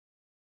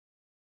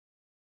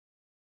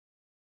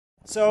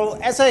So,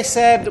 as I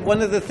said,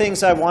 one of the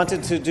things I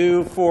wanted to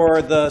do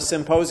for the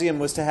symposium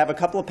was to have a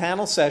couple of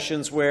panel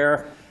sessions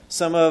where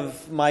some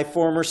of my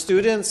former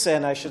students,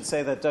 and I should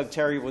say that Doug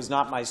Terry was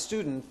not my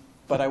student,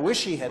 but I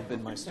wish he had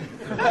been my student,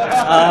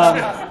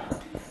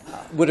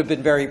 would have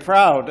been very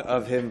proud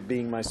of him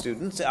being my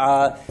student.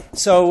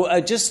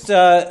 Just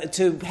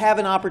to have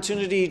an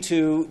opportunity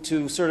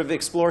to sort of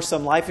explore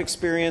some life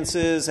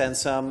experiences and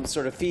some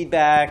sort of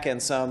feedback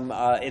and some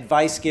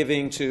advice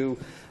giving to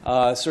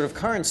sort of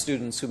current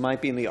students who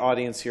might be in the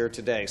audience here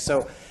today.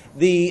 So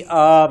the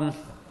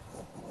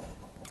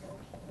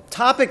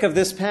topic of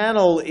this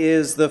panel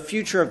is the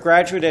future of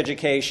graduate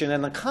education,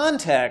 and the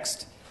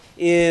context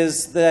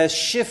is the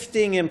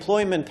shifting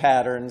employment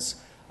patterns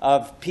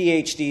of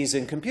PhDs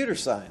in computer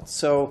science.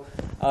 So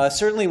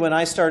certainly when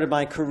I started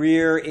my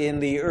career in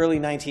the early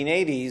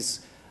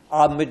 1980s,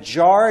 a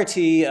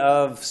majority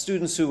of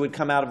students who would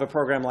come out of a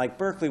program like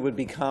Berkeley would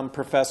become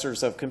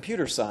professors of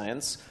computer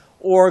science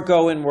or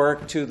go and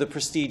work to the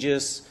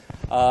prestigious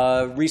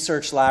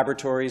research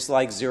laboratories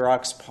like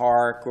Xerox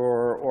PARC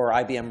or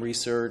IBM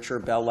Research or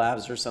Bell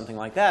Labs or something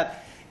like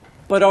that.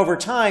 But over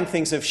time,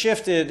 things have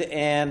shifted,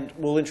 and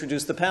we'll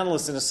introduce the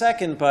panelists in a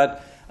second,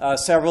 but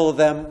several of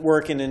them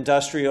work in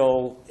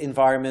industrial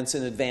environments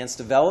in advanced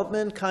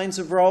development kinds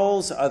of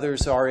roles.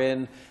 Others are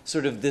in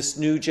sort of this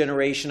new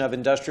generation of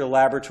industrial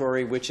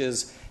laboratory, which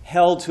is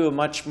held to a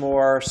much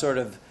more sort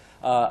of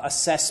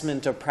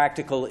assessment of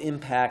practical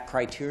impact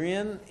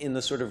criterion in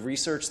the sort of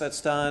research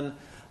that's done.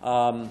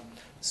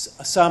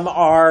 Some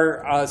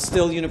are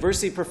still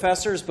university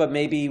professors, but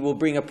maybe will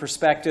bring a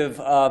perspective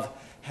of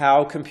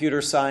how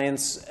computer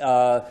science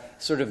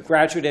sort of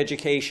graduate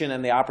education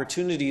and the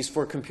opportunities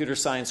for computer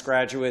science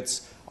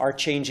graduates are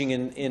changing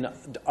in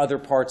other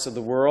parts of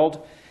the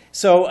world.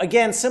 So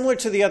again, similar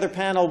to the other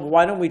panel,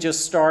 why don't we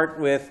just start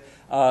with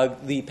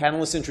the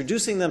panelists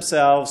introducing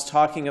themselves,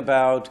 talking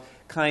about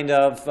kind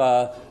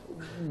of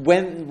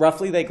when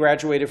roughly they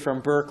graduated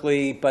from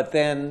Berkeley, but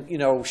then,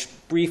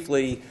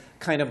 briefly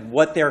kind of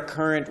what their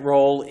current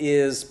role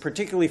is,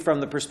 particularly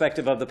from the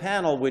perspective of the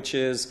panel, which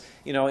is,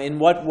 in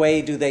what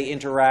way do they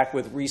interact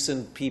with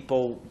recent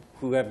people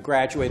who have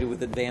graduated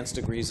with advanced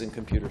degrees in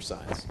computer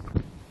science.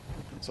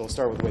 So we'll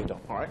start with Wei Dong.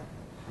 All right.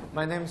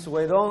 My name is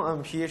Wei Dong.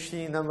 I'm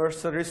PhD number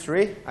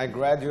 33. I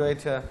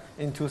graduated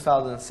in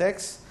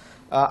 2006.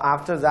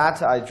 After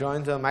that, I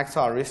joined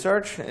Maxwell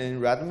Research in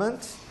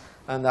Redmond,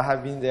 and I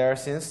have been there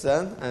since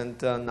then, and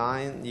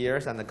 9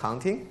 years and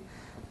counting.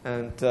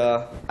 And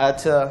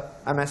at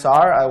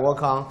MSR, I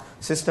work on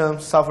system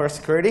software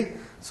security.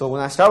 So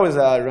when I start with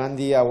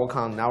Randy, I work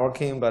on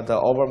networking, but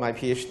over my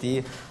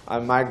PhD, I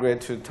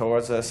migrate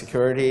towards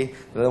security.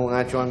 Then when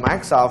I joined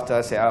Microsoft,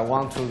 I say I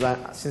want to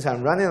run, since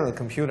I'm running on the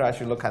computer, I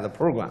should look at the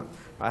program.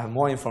 I have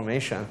more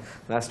information.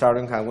 Then I started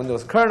looking at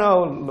Windows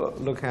kernel,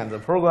 looking at the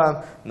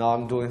program. Now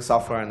I'm doing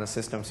software and the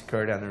system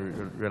security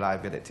and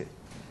reliability.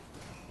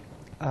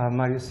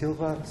 Mario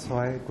Silva. So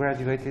I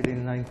graduated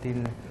in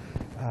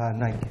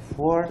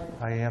 1994.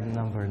 I am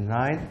number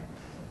 9.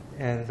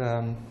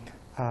 And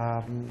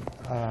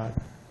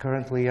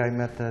currently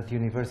I'm at the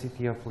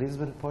University of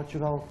Lisbon,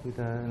 Portugal, with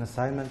an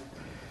assignment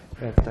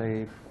at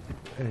a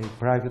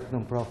private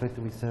non-profit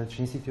research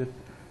institute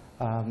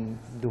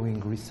doing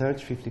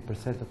research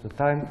 50% of the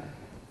time,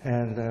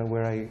 and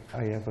where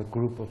I have a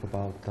group of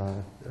about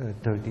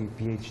 30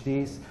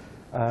 PhDs,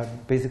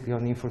 basically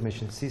on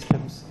information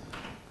systems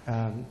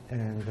and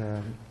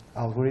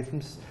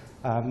algorithms.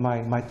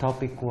 My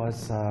topic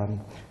was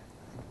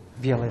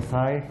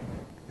VLSI,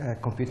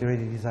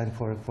 computer-aided design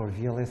for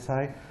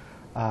VLSI.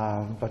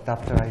 But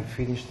after I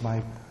finished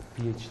my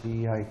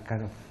PhD, I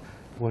kind of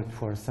worked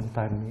for some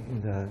time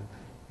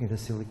in the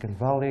Silicon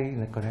Valley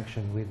in a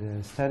connection with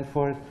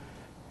Stanford.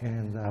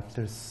 And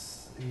after,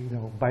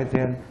 by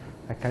then,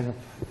 I kind of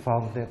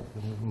found that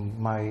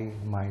my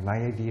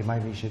idea, my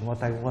vision,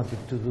 what I wanted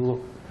to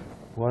do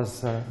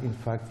was, in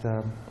fact,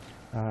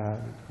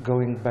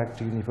 going back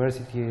to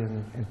university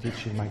and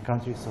teach in my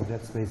country. So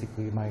that's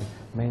basically my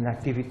main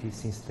activity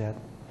since that.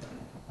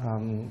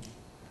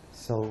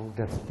 So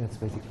that's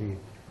basically it.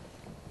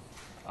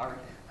 Ari.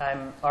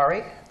 I'm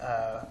Ari,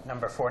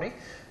 number 40.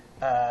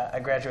 I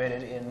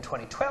graduated in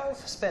 2012,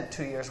 spent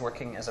 2 years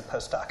working as a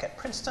postdoc at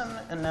Princeton,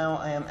 and now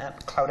I am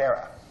at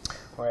Cloudera,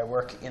 where I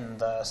work in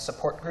the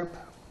support group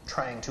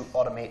trying to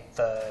automate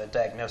the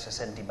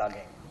diagnosis and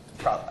debugging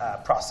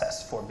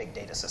process for big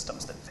data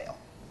systems that fail.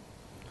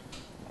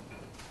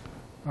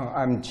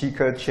 I'm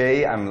Chika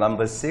Che. I'm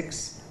number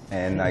 6.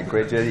 And I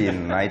graduated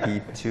in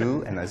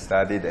 92, and I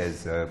started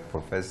as a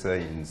professor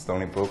in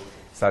Stony Brook,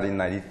 started in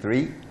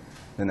 93.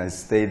 Then I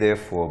stayed there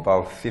for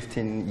about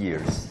 15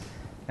 years.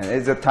 And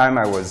at the time,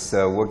 I was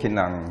working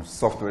on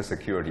software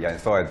security. I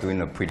thought I was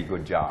doing a pretty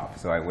good job.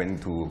 So I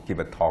went to give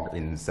a talk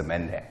in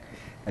Symantec.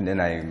 And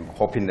then I'm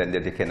hoping that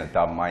they can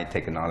adopt my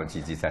technology,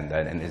 this and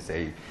that. And they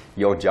say,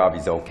 your job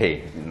is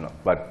OK,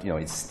 but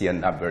it's still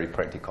not very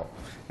practical.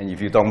 And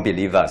if you don't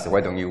believe us,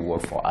 why don't you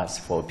work for us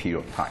for a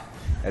period of time?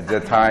 At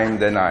that time,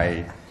 then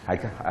I I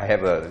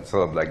have a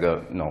sort of like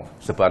a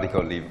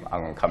sabbatical leave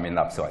coming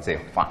up, so I say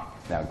fine,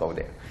 then I'll go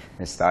there.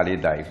 And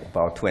started like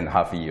about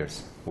 2.5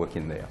 years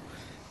working there.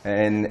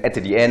 And at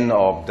the end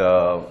of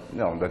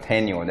the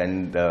tenure,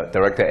 then the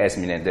director asked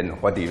me, then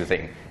what do you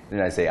think?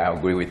 Then I say, I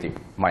agree with you.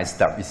 My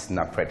stuff is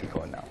not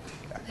practical now.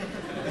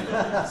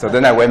 So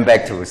then I went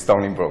back to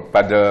Stony Brook.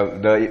 But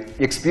the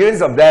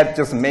experience of that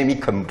just made me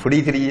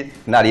completely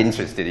not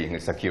interested in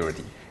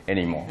security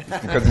anymore.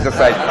 Because it's just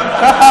like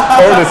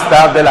all the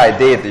stuff that I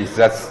did is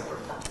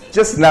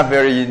just not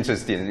very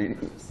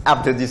interesting.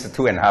 After these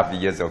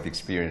 2.5 years of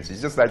experience,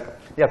 it's just like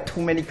you have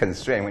too many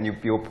constraints when you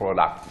build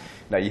product.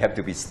 Like you have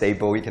to be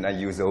stable. You cannot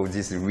use all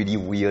these really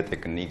weird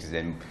techniques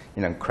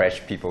and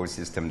crash people's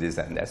system, this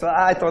and that. So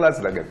I thought that's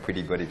like a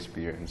pretty good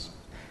experience.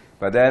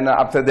 But then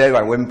after that,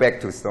 I went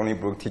back to Stony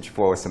Brook, teach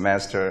for a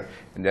semester,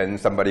 and then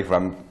somebody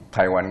from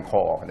Taiwan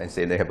called and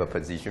said they have a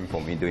position for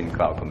me doing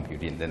cloud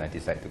computing. Then I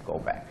decided to go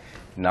back.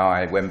 Now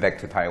I went back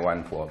to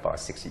Taiwan for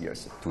about 6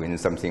 years, doing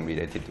something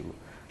related to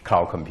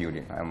cloud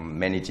computing. I'm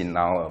managing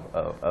now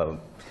a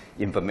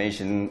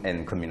information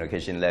and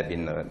communication lab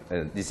in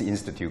this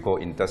institute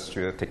called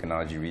Industrial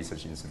Technology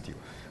Research Institute,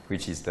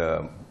 which is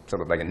the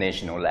sort of like a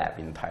national lab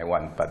in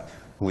Taiwan, but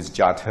whose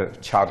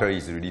charter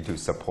is really to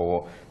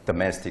support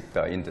domestic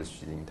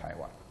industry in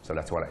Taiwan. So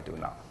that's what I do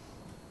now.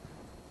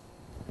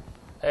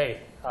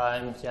 Hey,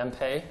 I'm Yan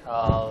Pei,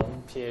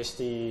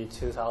 PhD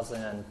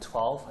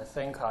 2012. I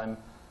think I'm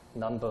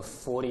number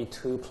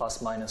 42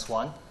 plus minus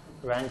 1.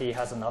 Randy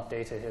hasn't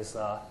updated his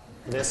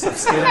list of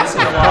students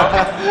in a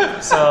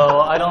while, so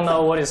I don't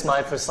know what is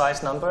my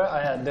precise number.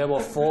 There were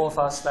 4 of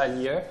us that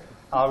year.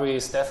 Ari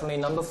is definitely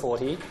number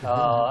 40,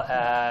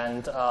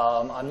 and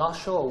I'm not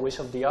sure which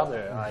of the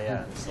other I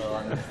am, so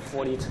I'm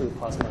 42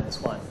 plus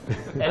minus 1.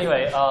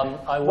 Anyway,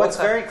 What's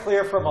very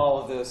clear from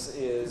all of this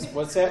is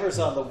whatever's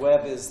on the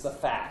web is the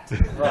fact,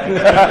 right?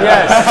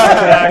 Yes,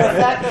 exactly.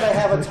 The fact that I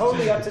have a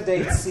totally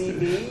up-to-date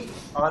CV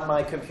on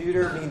my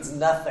computer means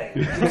nothing,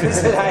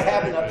 because I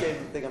haven't updated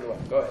the thing on the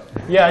web. Go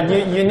ahead. Yeah,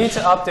 you need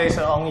to update it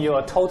on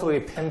your totally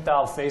pimped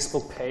out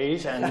Facebook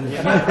page, and you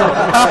need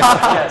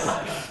yes,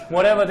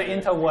 whatever the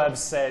interweb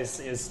says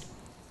is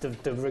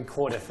the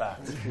recorded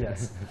fact.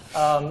 Yes.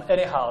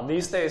 Anyhow,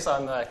 these days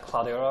I'm at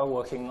Cloudera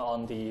working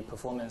on the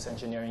performance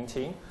engineering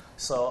team,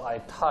 so I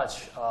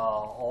touch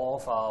all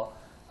of our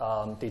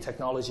the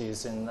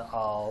technologies in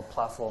our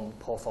platform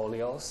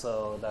portfolio.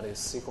 So that is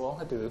SQL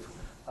on Hadoop,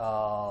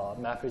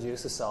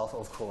 MapReduce itself,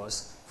 of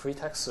course, free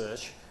text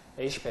search,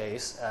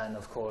 HBase, and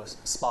of course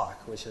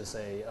Spark, which is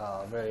a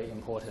very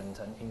important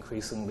and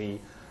increasingly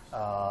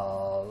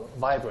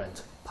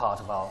vibrant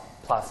part of our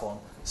platform.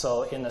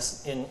 So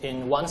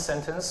in one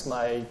sentence,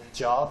 my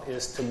job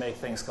is to make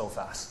things go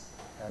fast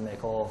and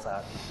make all of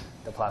that,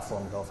 the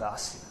platform, go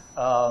fast.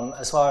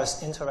 As far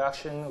as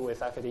interaction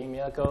with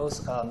academia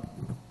goes,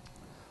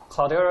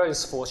 Cloudera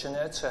is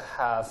fortunate to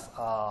have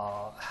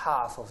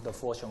half of the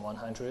Fortune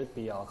 100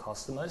 be our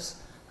customers,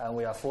 and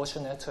we are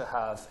fortunate to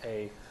have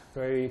a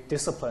very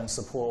disciplined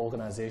support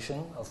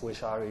organization, of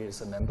which Ari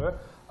is a member,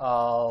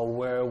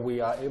 where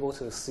we are able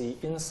to see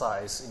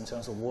insights in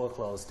terms of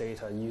workloads,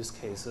 data, use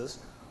cases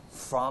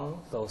from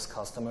those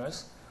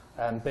customers.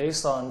 And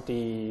based on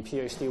the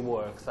PhD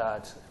work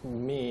that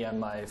me and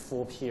my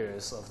 4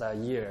 peers of that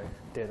year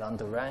did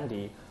under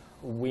Randy,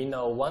 we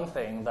know one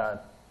thing,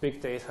 that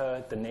big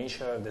data, the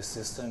nature of the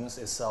systems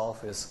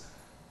itself is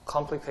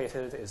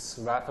complicated, it's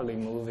rapidly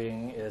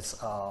moving, it's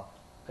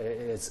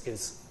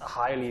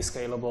highly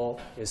scalable,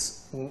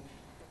 it's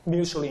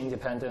mutually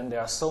independent. There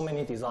are so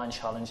many design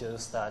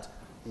challenges that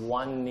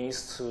one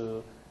needs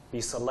to be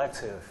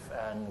selective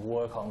and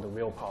work on the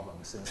real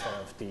problems instead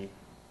of the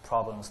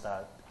problems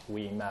that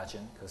we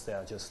imagine, because there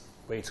are just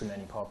way too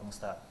many problems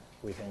that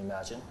we can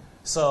imagine.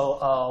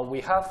 So we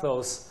have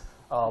those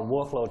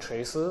workload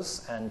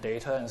traces and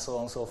data and so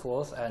on and so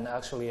forth, and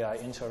actually I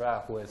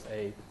interact with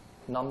a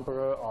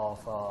number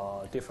of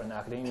different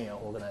academia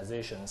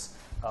organizations,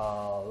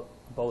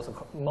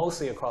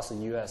 mostly across the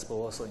US, but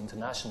also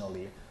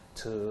internationally,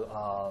 to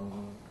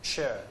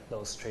share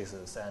those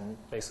traces and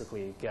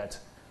basically get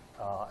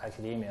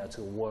academia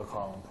to work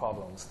on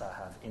problems that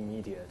have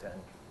immediate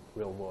and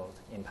real-world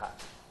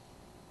impact.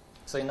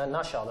 So in a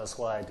nutshell, that's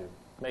what I do.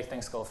 Make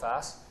things go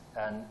fast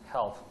and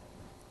help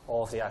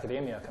all of the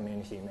academia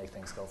community make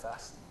things go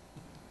fast.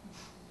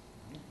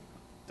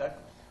 Doug?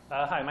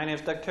 Hi, my name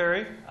is Doug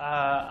Terry.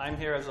 I'm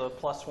here as a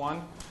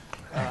 +1.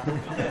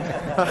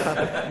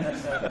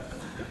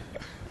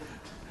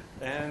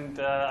 And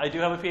I do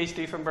have a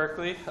PhD from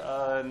Berkeley,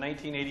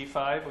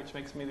 1985, which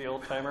makes me the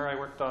old timer. I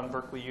worked on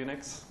Berkeley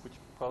Unix, which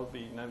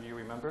probably none of you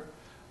remember.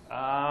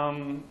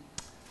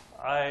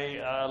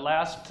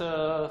 Last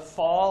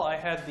fall, I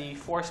had the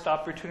forced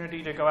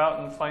opportunity to go out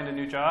and find a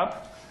new job.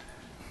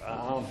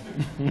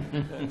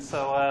 And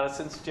so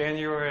since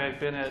January, I've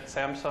been at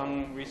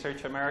Samsung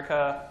Research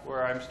America,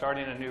 where I'm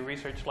starting a new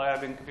research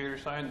lab in computer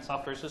science and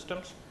software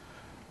systems.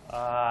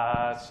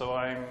 So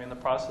I'm in the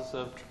process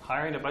of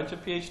hiring a bunch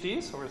of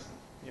PhDs, or, to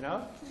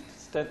the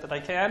extent that I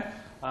can.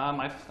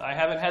 I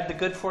haven't had the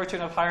good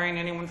fortune of hiring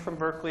anyone from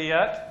Berkeley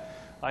yet.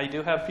 I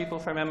do have people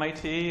from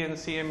MIT and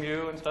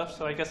CMU and stuff,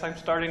 so I guess I'm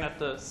starting at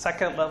the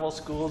second level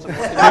schools and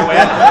working my way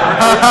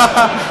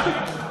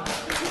up.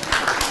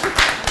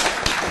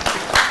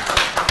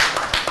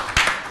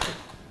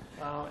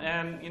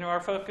 And our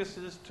focus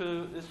is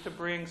to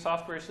bring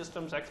software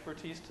systems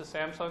expertise to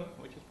Samsung,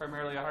 which is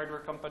primarily a hardware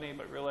company,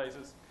 but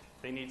realizes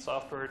they need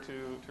software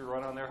to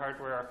run on their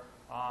hardware.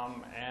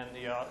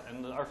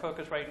 And our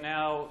focus right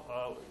now,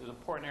 the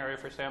important area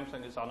for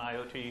Samsung is on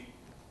IoT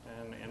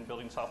and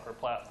building software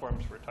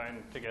platforms for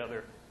tying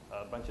together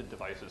a bunch of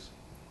devices.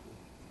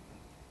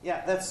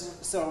 Yeah,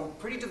 that's so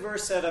pretty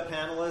diverse set of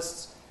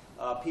panelists.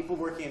 People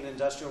working in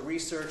industrial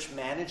research,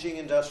 managing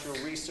industrial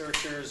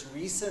researchers,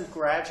 recent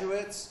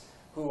graduates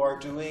who are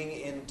doing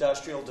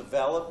industrial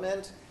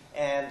development,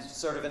 and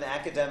sort of an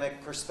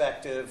academic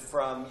perspective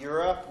from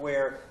Europe,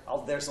 where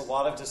there's a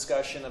lot of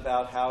discussion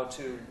about how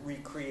to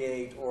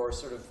recreate or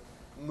sort of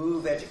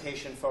move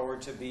education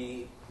forward to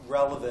be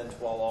relevant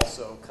while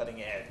also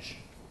cutting edge.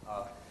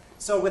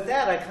 So with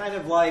that, I kind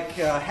of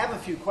have a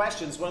few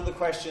questions. One of the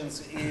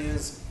questions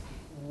is,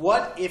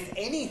 what, if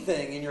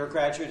anything, in your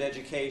graduate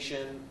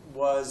education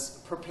was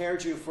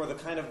prepared you for the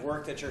kind of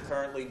work that you're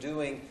currently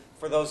doing,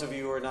 for those of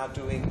you who are not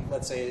doing,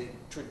 let's say,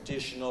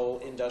 traditional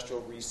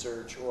industrial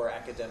research or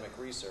academic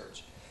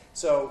research?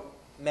 So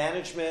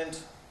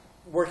management,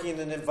 working in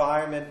an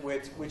environment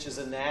which is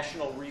a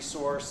national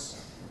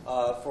resource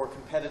for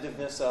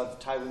competitiveness of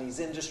Taiwanese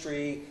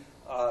industry,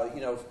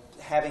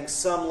 having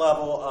some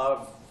level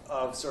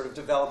of sort of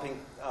developing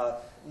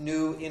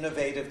new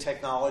innovative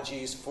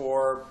technologies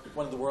for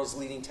one of the world's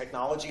leading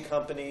technology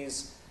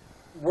companies,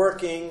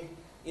 working.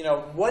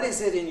 What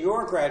is it in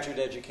your graduate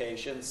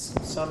education,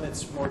 some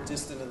it's more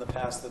distant in the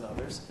past than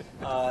others,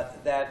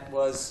 that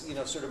was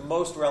sort of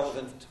most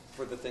relevant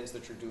for the things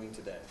that you're doing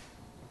today?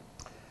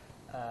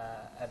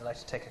 I'd like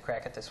to take a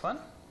crack at this one.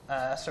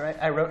 So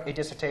I wrote a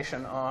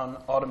dissertation on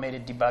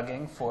automated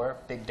debugging for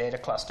big data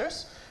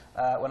clusters.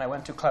 When I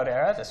went to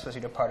Cloudera, this was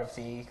part of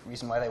the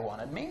reason why they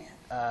wanted me.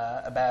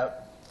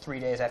 About 3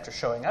 days after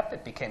showing up,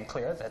 it became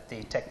clear that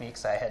the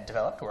techniques I had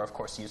developed were, of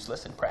course,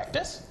 useless in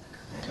practice.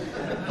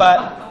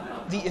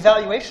 But the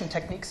evaluation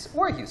techniques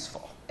were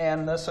useful.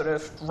 And the sort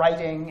of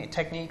writing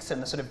techniques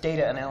and the sort of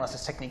data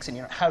analysis techniques, and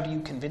how do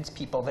you convince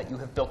people that you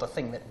have built a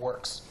thing that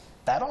works,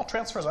 that all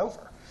transfers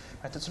over.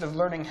 Right? That sort of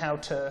learning how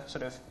to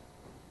sort of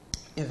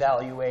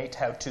evaluate,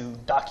 how to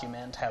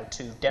document, how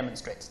to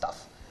demonstrate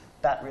stuff.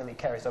 That really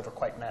carries over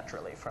quite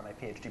naturally from a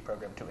PhD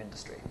program to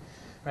industry.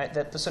 Right?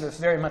 That the sort of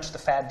very much the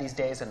fad these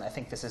days, and I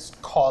think this is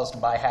caused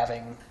by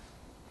having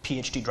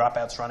PhD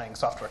dropouts running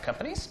software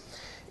companies,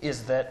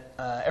 is that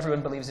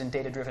everyone believes in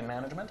data-driven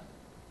management,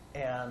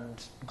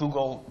 and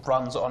Google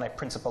runs on a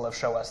principle of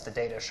show us the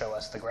data, show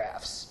us the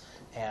graphs.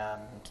 And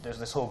there's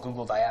this whole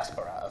Google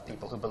diaspora of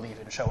people who believe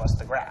in show us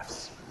the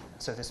graphs.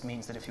 So this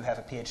means that if you have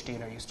a PhD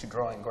and are used to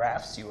drawing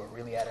graphs, you are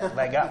really at a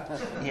leg up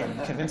in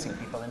convincing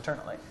people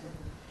internally.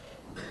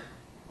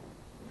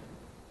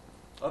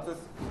 Other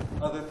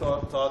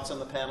thoughts on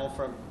the panel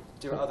from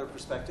other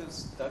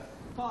perspectives? Doug?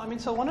 Well,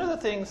 so one of the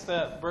things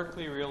that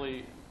Berkeley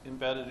really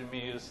embedded in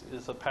me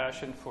is a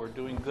passion for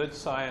doing good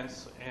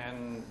science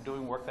and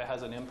doing work that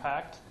has an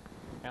impact.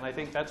 And I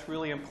think that's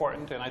really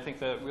important, and I think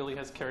that really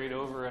has carried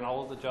over in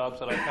all of the jobs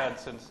that I've had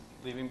since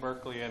leaving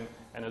Berkeley, and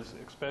is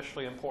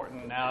especially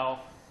important now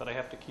that I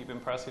have to keep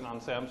impressing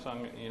on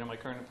Samsung, my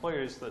current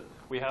employers, that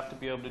we have to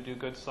be able to do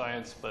good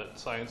science, but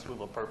science with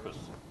a purpose.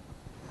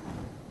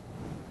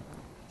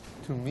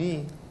 To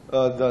me,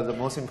 the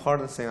most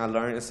important thing I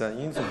learned is that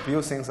you need to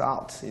build things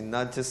out,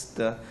 not just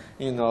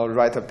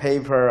write a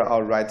paper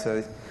or write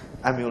a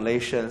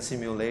emulation,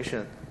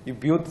 simulation. You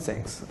build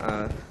things.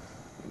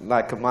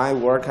 Like my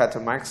work at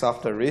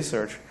Microsoft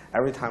Research,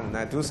 every time when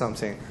I do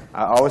something,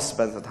 I always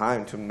spend the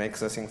time to make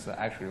the things that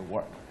actually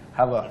work,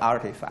 have an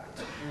artifact.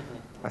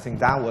 Mm-hmm. I think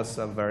that was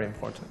very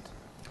important.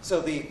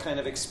 So the kind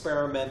of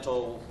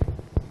experimental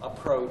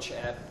approach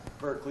at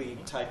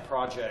Berkeley-type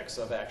projects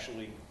of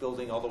actually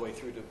building all the way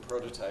through to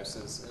prototypes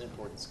is an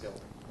important skill.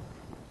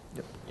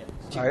 Yep.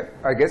 Yeah.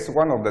 I guess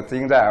one of the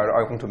things that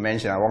I want to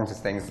mention, I want to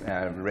thank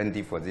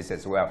Randy for this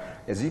as well,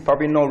 is you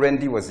probably know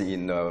Randy was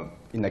in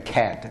the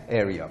CAD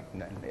area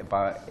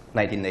about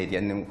 1980,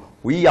 and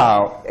we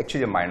are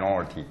actually a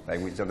minority.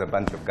 Like we're just a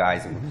bunch of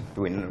guys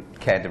doing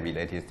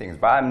CAD-related things,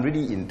 but I'm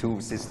really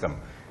into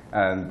system.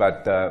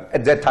 But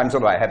at that time,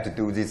 I have to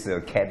do this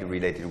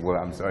CAD-related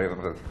work. I'm sorry,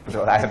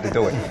 but I have to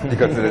do it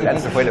because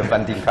that's where the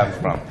funding comes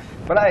from.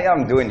 But I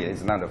am doing it.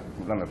 It's not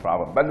a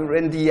problem. But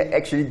Randy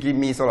actually gave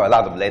me a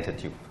lot of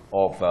latitude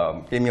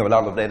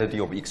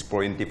of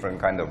exploring different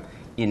kind of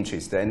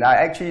interests, and I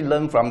actually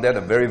learned from that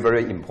a very,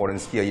 very important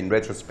skill in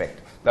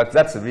retrospect.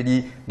 That's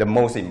really the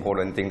most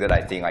important thing that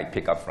I think I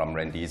pick up from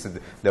Randy is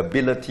the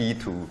ability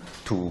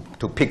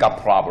to pick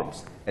up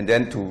problems and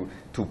then to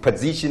to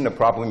position the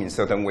problem in a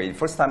certain way.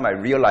 First time I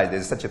realized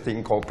there's such a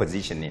thing called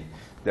positioning.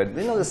 That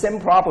the same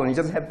problem, you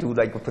just have to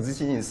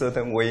position in a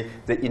certain way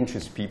that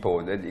interests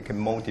people, that it can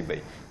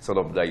motivate sort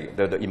of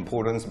the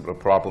importance of the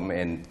problem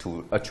and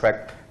to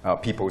attract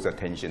people's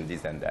attention,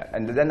 this and that.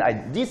 And then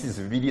this is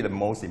really the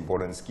most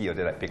important skill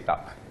that I picked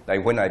up.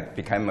 Like when I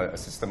became an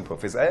assistant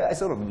professor, I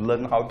sort of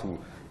learned how to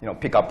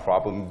pick up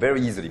problems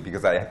very easily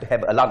because I had to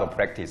have a lot of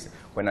practice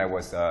when I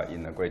was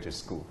in a graduate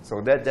school.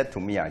 So that to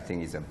me, I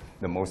think is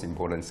the most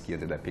important skill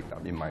that I picked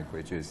up in my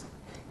graduate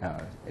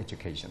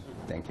education.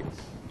 Thank you.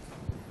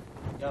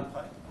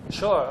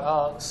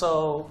 Sure.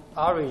 So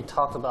Ari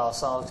talked about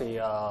some of the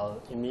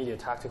immediate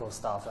tactical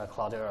stuff at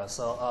Cloudera.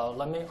 So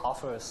let me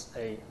offer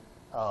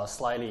a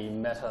slightly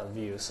meta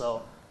view.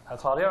 So at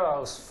Cloudera, I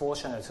was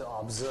fortunate to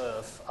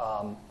observe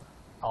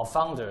our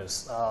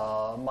founders,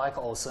 Mike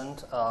Olson,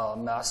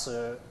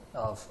 master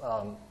of,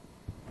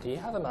 do you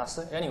have a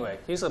master? Anyway,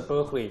 he's a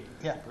Berkeley.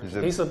 Yeah.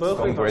 He's a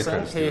Berkeley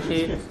person.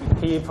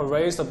 He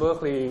parades the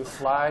Berkeley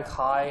flag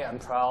high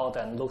and proud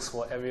and looks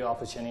for every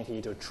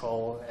opportunity to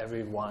troll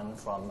everyone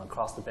from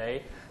across the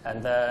bay.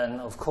 And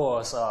then, of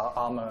course,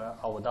 Amar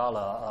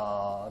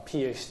Awadallah,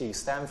 PhD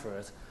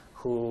Stanford,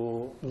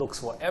 who looks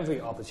for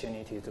every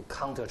opportunity to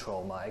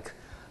counter-troll Mike.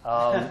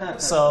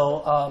 He's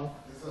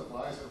the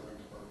advisor to Berkeley.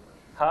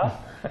 Huh?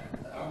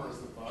 Amar's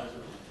the advisor to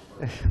Berkeley.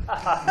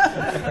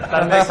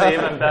 That makes it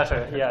even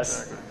better,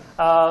 yes.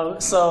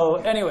 So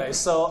anyway,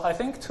 so I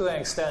think to an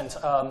extent,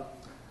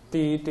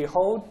 the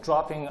whole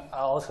dropping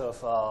out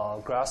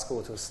of grad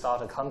school to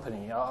start a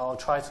company, I'll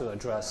try to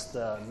address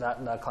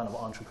that kind of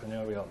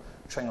entrepreneurial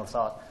train of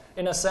thought.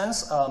 In a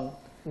sense,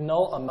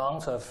 no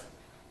amount of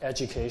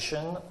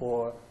education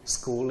or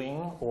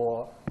schooling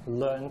or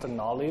learned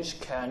knowledge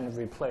can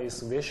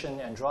replace vision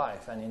and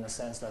drive, and in a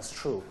sense that's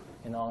true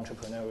in the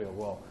entrepreneurial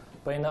world.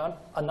 But in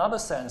another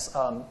sense,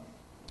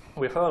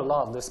 we heard a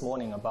lot this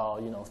morning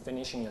about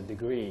finishing a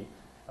degree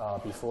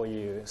before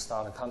you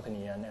start a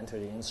company and enter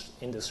the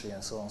industry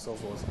and so on and so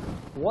forth.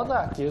 What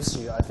that gives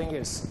you, I think,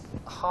 is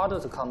harder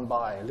to come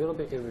by, a little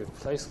bit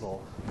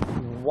irreplaceable.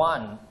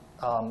 One,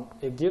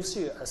 it gives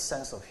you a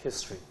sense of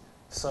history.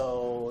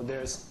 So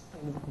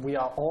we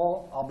are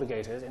all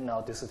obligated in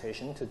our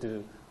dissertation to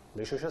do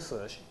literature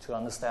search to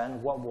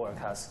understand what work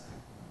has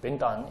been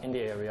done in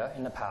the area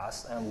in the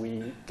past, and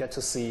we get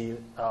to see,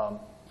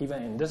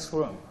 even in this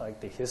room, like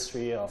the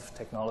history of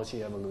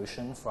technology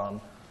evolution from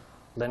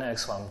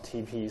Linux, from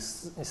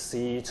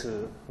TPC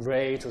to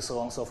Ray to so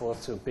on and so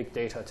forth to big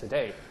data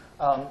today.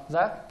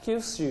 That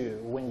gives you,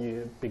 when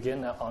you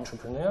begin an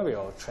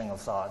entrepreneurial train of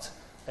thought,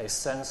 a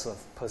sense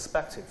of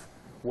perspective.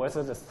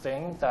 Whether the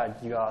thing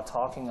that you are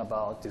talking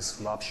about,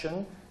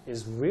 disruption,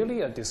 is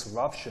really a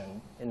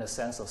disruption in the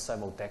sense of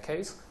several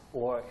decades,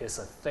 or is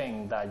a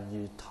thing that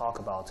you talk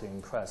about to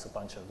impress a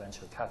bunch of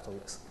venture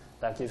capitalists.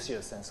 That gives you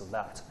a sense of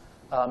that.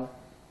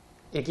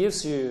 It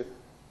gives you,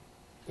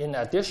 in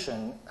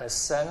addition, a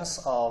sense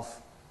of,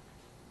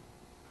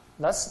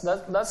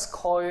 let's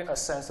call it a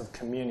sense of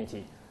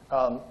community.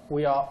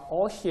 We are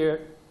all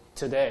here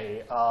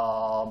today.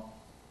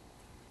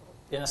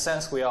 In a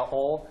sense, we are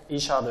all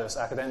each other's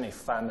academic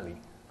family,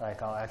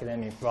 like our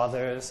academic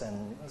brothers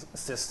and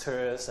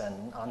sisters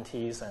and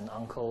aunties and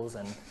uncles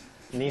and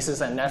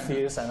nieces and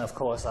nephews, and of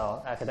course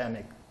our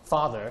academic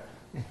father.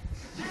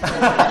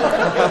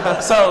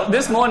 So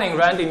this morning,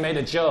 Randy made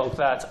a joke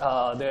that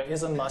there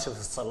isn't much of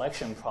a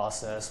selection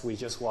process. We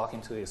just walk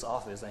into his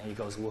office and he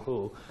goes,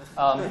 woohoo.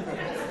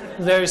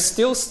 There is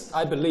still,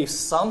 I believe,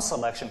 some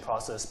selection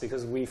process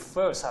because we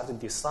first have to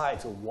decide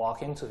to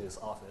walk into his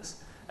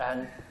office.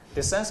 And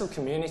the sense of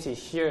community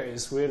here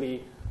is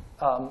really,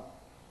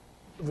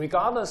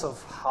 regardless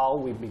of how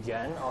we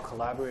began our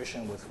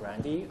collaboration with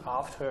Randy,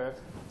 after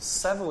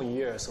several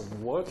years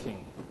of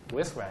working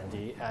with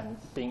Randy and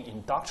being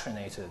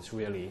indoctrinated,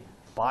 really,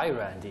 by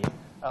Randy,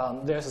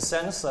 there's a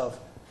sense of,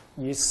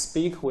 you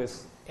speak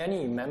with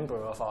any member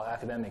of our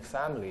academic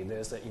family,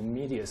 there's an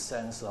immediate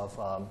sense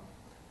of,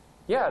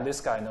 yeah, this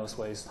guy knows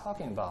what he's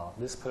talking about.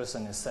 This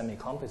person is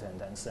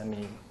semi-competent and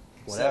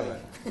semi-whatever.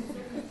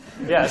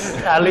 Yes,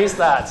 at least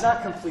that.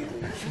 Not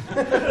completely.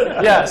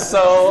 Yeah,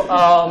 so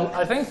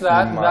I think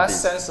that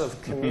sense of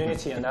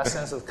community and that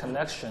sense of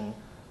connection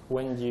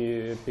when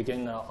you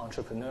begin an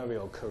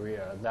entrepreneurial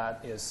career,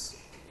 that is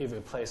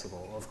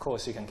irreplaceable. Of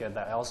course, you can get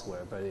that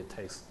elsewhere, but it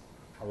takes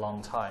a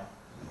long time.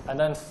 And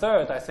then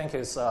third, I think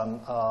is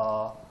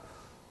a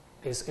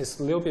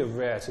little bit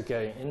rare to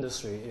get in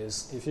industry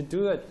is if you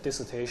do a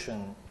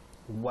dissertation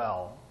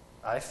well,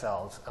 I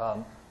felt,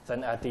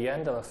 then at the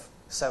end of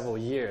several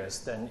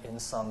years, then in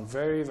some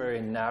very, very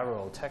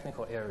narrow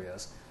technical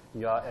areas,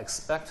 you are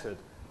expected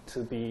to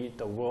be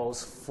the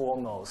world's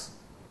foremost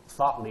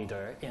thought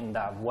leader in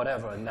that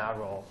whatever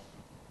narrow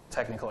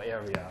technical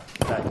area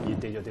that you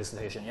did your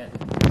dissertation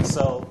in.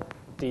 So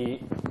the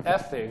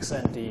ethics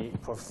and the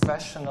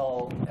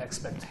professional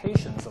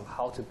expectations of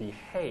how to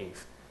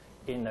behave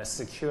in a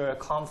secure,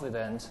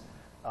 confident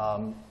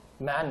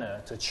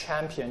manner to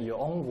champion your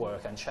own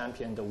work and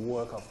champion the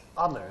work of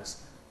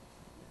others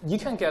you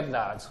can get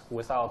that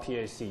without a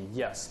PhD,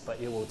 yes, but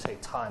it will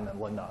take time and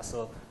whatnot.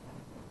 So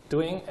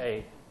doing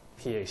a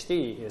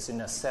PhD is,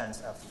 in a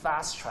sense, a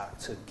fast track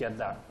to get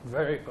that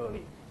very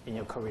early in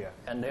your career.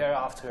 And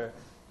thereafter,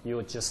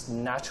 you just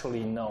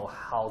naturally know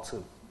how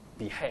to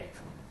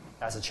behave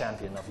as a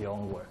champion of your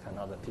own work and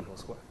other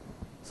people's work.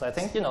 So I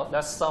think,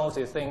 that's some of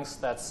the things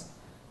that's,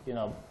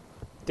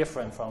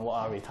 different from what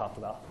Ari talked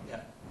about. Yeah.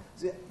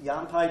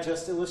 Yanpai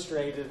just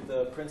illustrated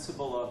the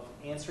principle of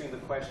answering the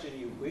question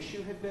you wish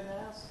you had been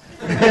asked.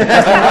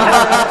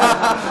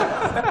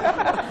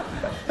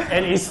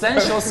 An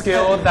essential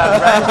skill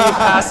that Randy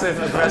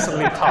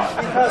passive-aggressively taught.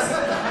 Because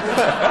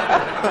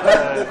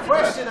the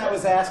question I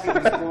was asking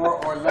was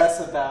more or less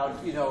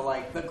about,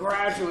 like the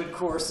graduate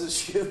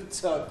courses you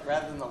took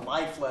rather than the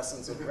life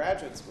lessons of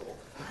graduate school.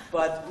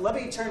 But let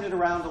me turn it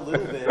around a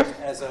little bit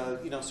as a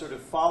sort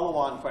of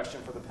follow-on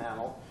question for the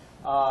panel.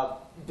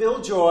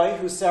 Bill Joy,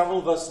 who several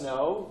of us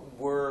know,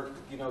 were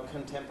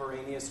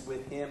contemporaneous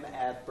with him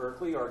at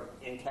Berkeley or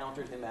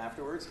encountered him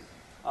afterwards.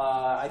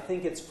 I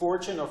think it's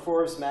Fortune or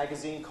Forbes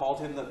magazine called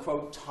him the,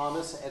 quote,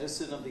 Thomas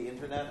Edison of the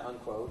internet,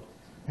 unquote.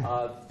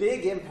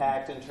 Big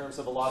impact in terms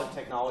of a lot of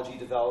technology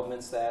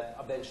developments that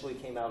eventually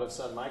came out of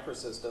Sun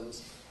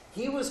Microsystems.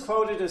 He was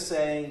quoted as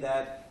saying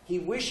that he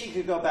wished he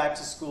could go back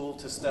to school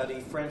to study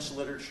French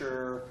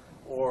literature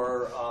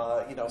or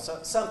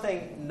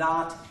something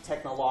not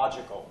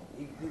technological.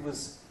 He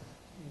was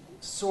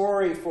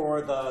sorry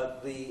for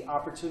the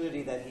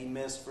opportunity that he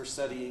missed for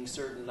studying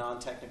certain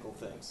non-technical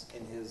things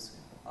in his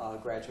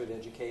graduate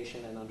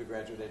education and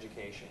undergraduate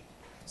education.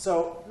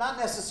 So not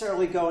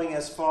necessarily going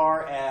as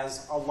far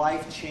as a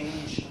life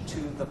change to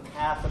the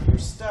path of your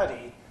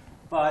study,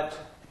 but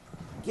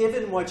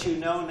given what you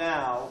know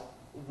now,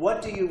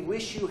 what do you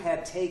wish you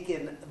had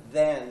taken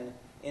then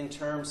in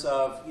terms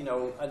of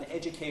an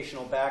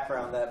educational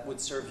background that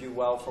would serve you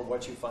well for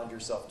what you find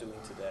yourself doing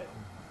today?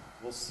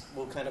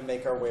 We'll kind of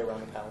make our way around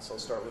the panel, so I'll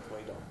start with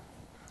Wei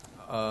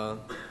Dong.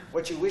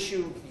 What you wish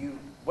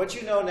what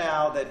you know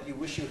now that you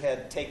wish you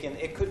had taken,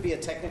 it could be a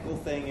technical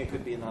thing, it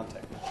could be a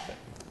non-technical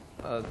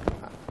thing.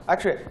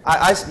 Actually,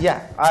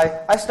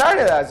 I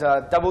started as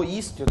a double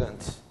E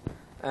student.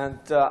 And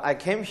I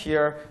came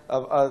here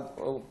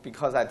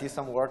because I did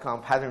some work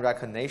on pattern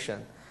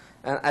recognition.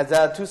 And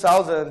at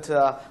 2000,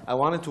 I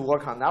wanted to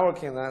work on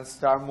networking and then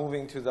start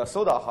moving to the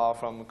Soda Hall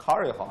from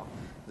Curry Hall.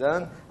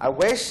 Then I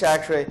wish,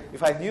 actually,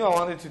 if I knew I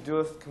wanted to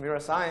do computer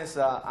science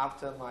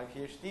after my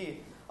PhD,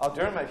 or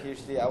during my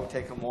PhD, I would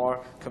take more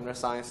computer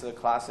science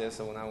classes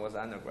when I was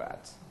undergrad.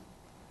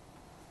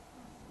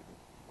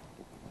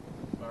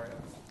 Mario.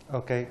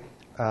 Okay.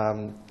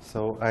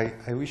 So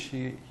I wish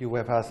you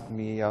have asked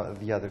me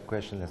the other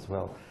question as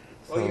well.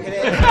 Well, So you can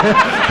answer.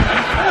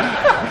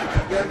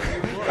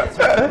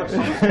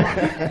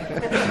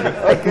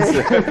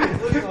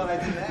 Including one I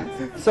didn't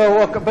ask.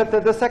 So, but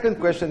the second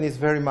question is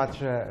very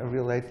much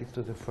related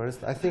to the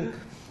first. I think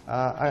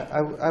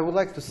I would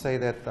like to say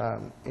that,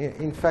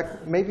 in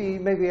fact, maybe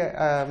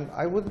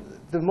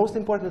the most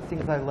important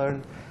things I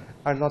learned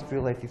are not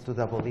related to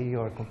double E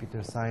or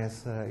computer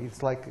science.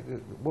 It's like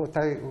what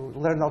I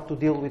learned how to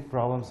deal with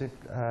problems, with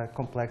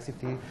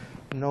complexity,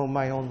 know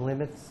my own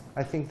limits.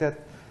 I think that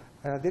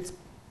that's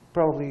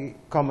probably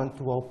common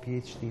to all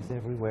PhDs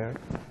everywhere.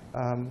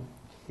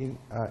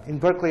 In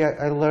Berkeley,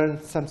 I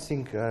learned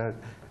something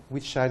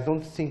which I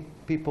don't think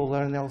people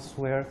learn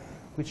elsewhere,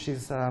 which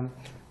is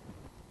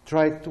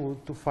try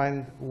to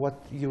find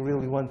what you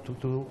really want to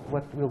do,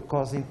 what will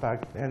cause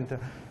impact. And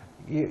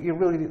you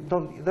really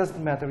don't, it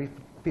doesn't matter if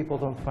people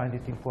don't find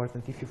it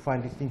important. If you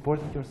find it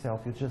important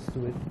yourself, you just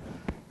do it.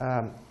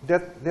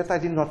 That I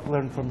did not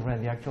learn from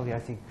Randy. Actually, I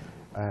think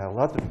a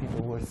lot of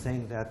people were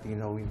saying that,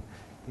 in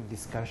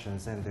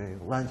discussions and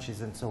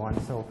lunches and so on.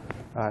 So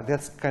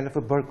that's kind of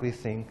a Berkeley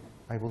thing,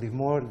 I believe,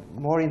 more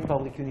in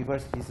public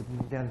universities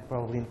than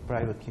probably in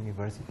private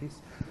universities.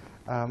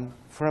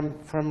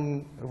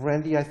 From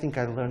Randy, I think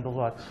I learned a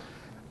lot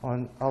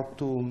on how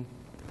to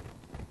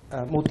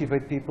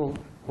motivate people,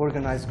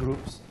 organize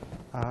groups.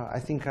 I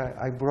think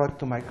I brought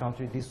to my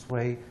country this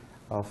way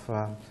of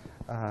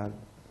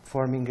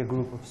forming a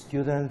group of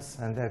students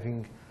and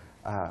having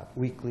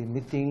weekly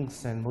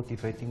meetings and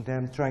motivating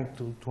them, trying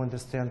to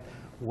understand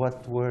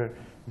what were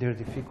their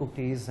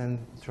difficulties and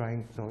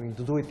trying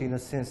to do it in a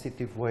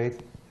sensitive way,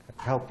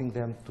 helping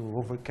them to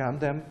overcome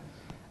them.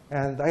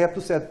 And I have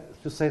to say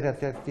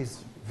that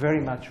is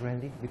very much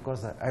Randy,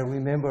 because I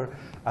remember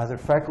other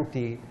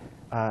faculty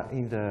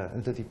in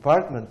the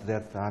department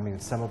that,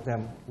 some of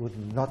them would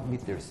not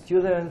meet their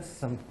students,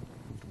 some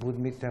would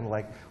meet them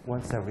like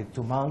once every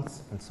 2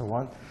 months and so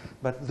on.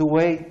 But the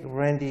way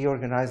Randy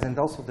organized, and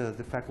also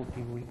the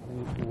faculty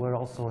who were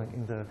also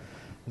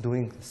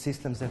doing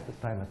systems at the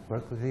time at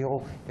Berkeley, they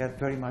all had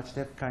very much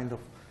that kind of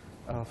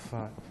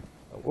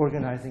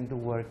organizing the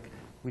work,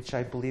 which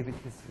I believe it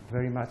is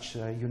very much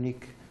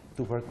unique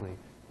to Berkeley.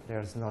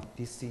 There's not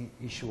this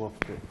issue of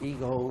the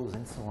egos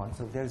and so on.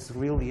 So there's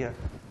really a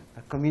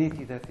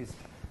community that is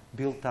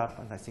built up,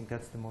 and I think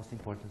that's the most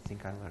important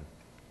thing I learned.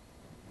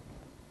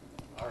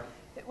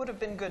 It would have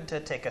been good to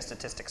take a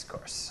statistics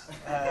course.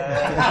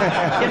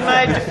 In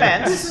my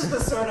defense... This is the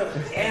sort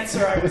of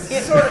answer I was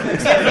This answer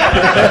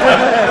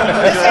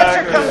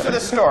comes with a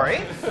story,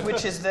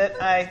 which is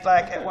that I,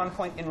 at one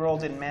point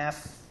enrolled in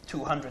Math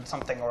 200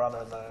 something or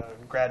other, the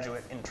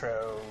graduate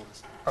intro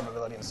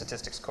probability and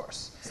statistics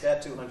course.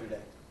 Stat 200A.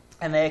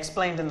 And they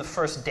explained in the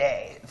first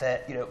day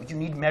that you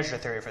need measure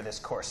theory for this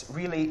course.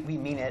 Really, we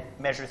mean it.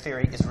 Measure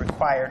theory is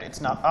required. It's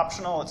not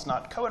optional. It's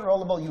not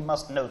co-enrollable. You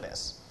must know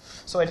this.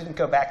 So I didn't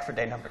go back for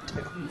day number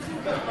 2.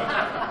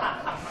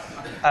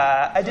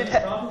 I did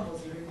have...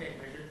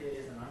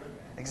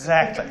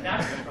 Exactly.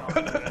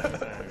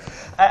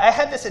 I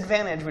had this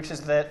advantage, which is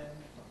that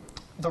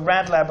the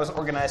RAD lab was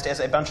organized as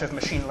a bunch of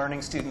machine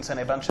learning students and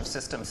a bunch of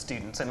systems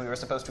students, and we were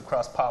supposed to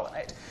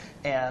cross-pollinate.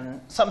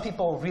 And some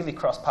people really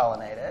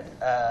cross-pollinated.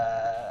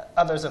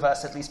 Others of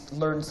us at least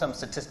learned some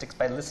statistics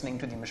by listening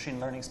to the machine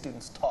learning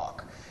students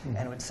talk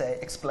and would say,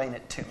 explain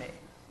it to me.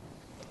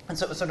 And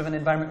so it was sort of an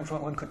environment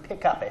where one could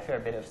pick up a fair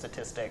bit of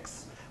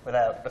statistics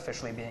without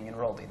officially being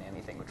enrolled in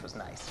anything, which was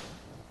nice.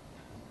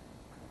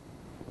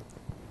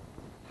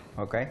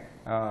 Okay.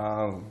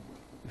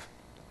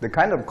 The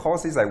kind of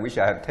courses I wish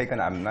I had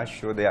taken, I'm not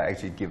sure they are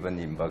actually given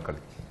in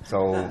Berkeley.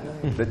 So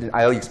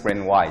I'll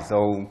explain why.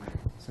 So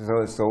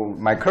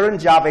my current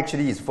job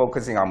actually is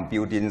focusing on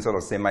building sort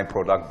of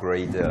semi-product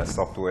grade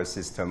software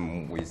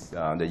system with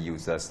the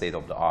user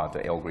state-of-the-art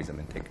algorithm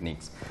and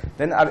techniques.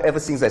 Then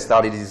ever since I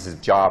started this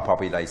job,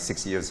 probably like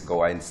 6 years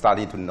ago, I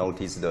started to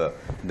notice the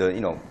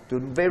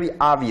very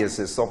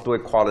obvious software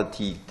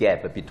quality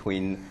gap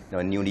between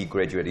a newly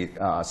graduated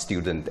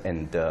student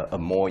and a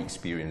more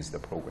experienced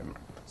programmer.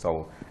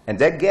 So, and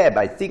that gap,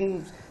 I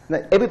think,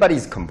 everybody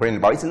is complaining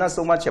about. It's not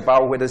so much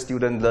about whether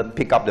students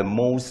pick up the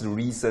most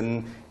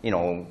recent,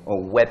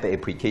 web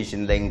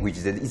application language.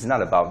 It's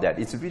not about that.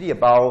 It's really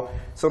about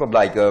sort of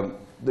like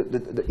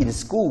in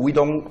school we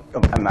don't.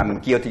 I'm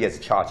guilty as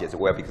charged as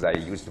well because I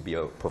used to be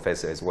a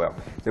professor as well.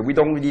 So we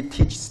don't really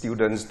teach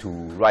students to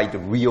write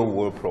real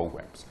world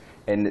programs.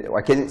 And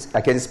I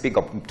can speak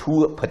of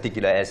 2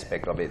 particular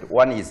aspects of it.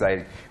 One is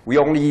like we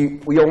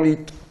only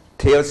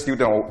tell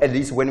students, or at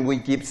least when we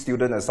give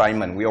student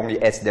assignment, we only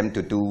ask them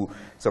to do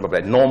sort of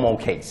a normal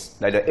case,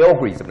 like the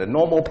algorithm, the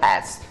normal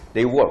paths,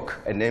 they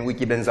work, and then we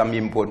give them some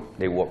input,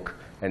 they work,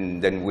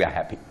 and then we are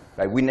happy.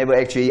 Like we never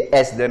actually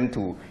ask them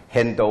to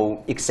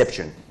handle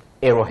exception,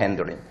 error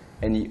handling.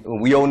 And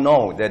we all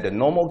know that the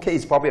normal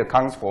case probably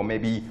accounts for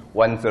maybe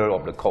 1/3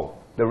 of the code.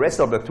 The rest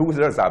of the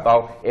 2/3 are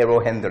about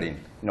error handling,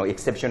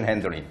 exception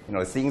handling,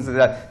 things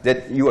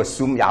that you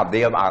assume are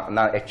there are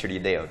not actually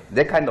there.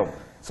 That kind of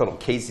sort of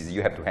cases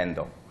you have to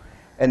handle.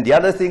 And the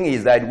other thing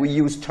is that we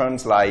use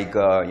terms like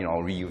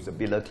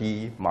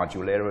reusability,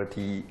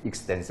 modularity,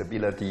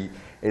 extensibility,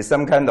 as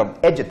some kind of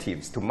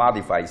adjectives to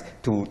modify,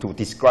 to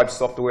describe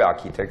software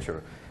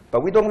architecture.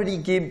 But we don't really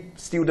give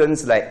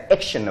students like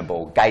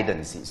actionable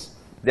guidances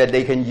that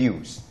they can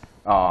use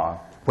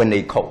when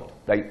they code.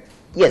 Like,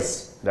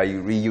 yes, like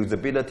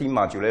reusability,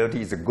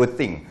 modularity is a good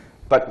thing,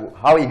 but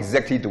how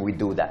exactly do we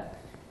do that?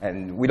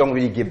 And we don't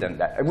really give them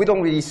that. And we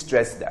don't really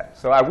stress that.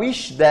 So I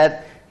wish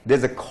that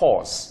there's a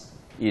course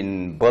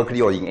in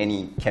Berkeley or in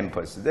any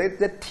campus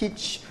that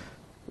teach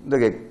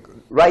the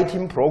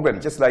writing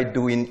program just like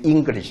doing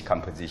English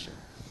composition,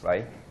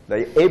 right?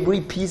 Like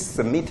every piece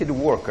submitted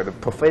work, the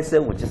professor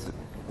would just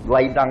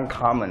write down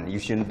comment. You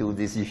shouldn't do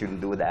this, you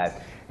shouldn't do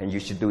that, and you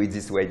should do it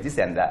this way, this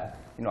and that.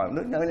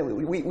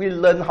 We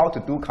learn how to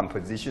do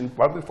composition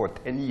probably for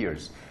 10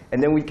 years.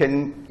 And then we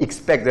can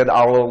expect that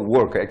our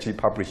work actually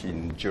published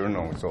in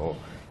journals or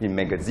in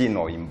magazine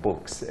or in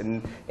books.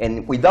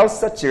 And without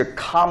such a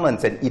common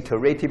and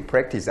iterative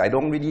practice, I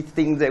don't really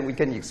think that we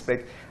can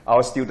expect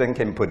our student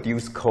can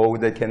produce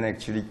code that can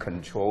actually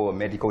control a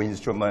medical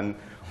instrument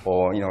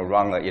or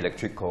run an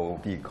electrical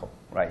vehicle,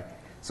 right?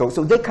 So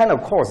that kind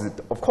of course,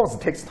 of course,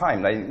 it takes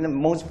time. Like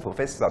most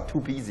professors are too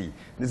busy.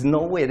 There's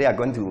no way they are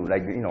going to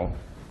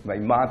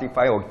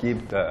modify or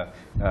give the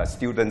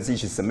students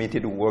each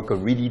submitted work a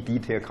really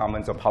detailed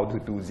comments of how to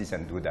do this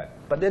and do that.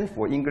 But then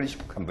for English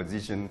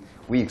composition,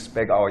 we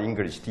expect our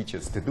English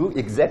teachers to do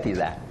exactly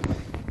that.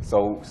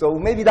 So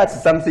maybe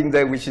that's something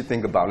that we should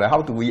think about. Like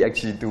how do we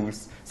actually do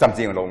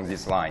something along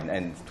this line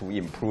and to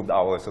improve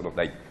our sort of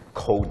like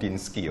coding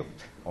skill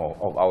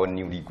of our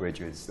newly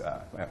graduate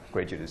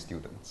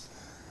students.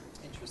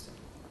 Interesting.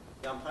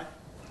 Yampai?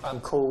 I'm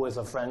cool with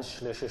the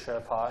French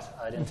literature part.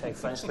 I didn't take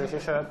French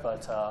literature,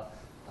 but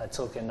I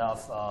took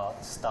enough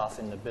stuff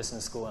in the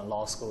business school and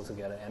law school to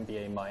get an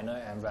MBA minor,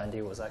 and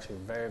Randy was actually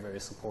very, very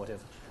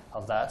supportive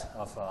of that,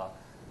 of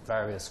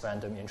various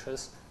random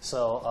interests.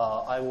 So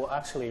I will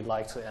actually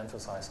like to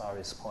emphasize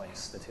Ari's point,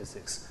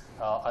 statistics.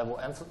 I will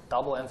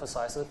double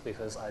emphasize it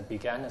because I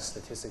began a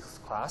statistics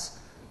class,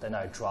 then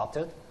I dropped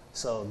it.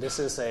 So this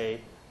is a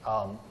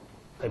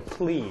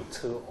plea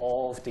to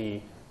all of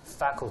the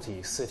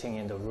faculty sitting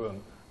in the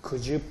room.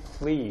 Could you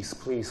please,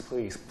 please,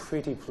 please,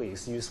 pretty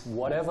please, use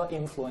whatever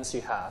influence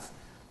you have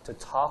to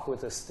talk with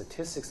the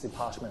statistics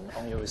department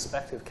on your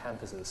respective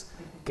campuses.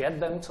 Get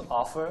them to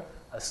offer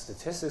a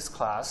statistics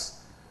class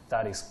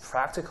that is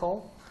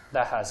practical,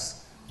 that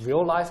has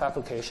real-life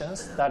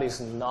applications, that is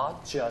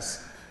not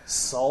just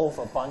solve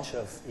a bunch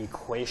of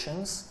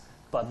equations,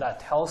 but that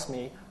tells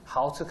me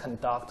how to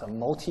conduct a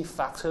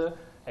multi-factor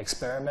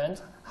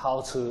experiment,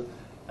 how to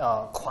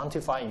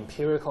quantify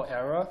empirical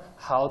error,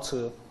 how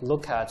to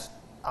look at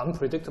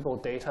unpredictable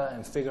data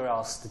and figure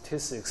out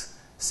statistics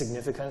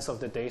significance of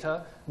the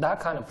data, that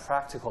kind of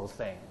practical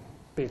thing,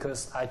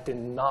 because I did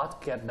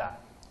not get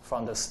that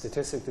from the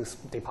statistics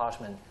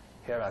department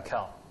here at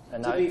Cal.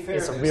 And to be fair,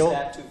 it's a there's real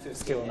Stat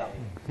skill 250A, now.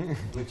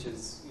 which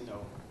is,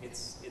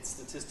 it's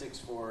statistics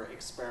for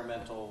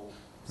experimental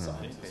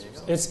scientists. Or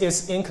something.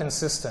 It's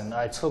inconsistent.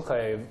 I took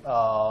I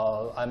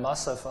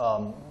must have,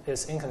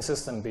 it's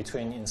inconsistent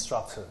between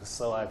instructors,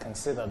 so I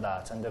consider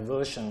that. And the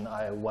version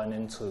I went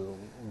into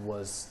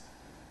was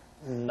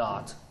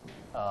not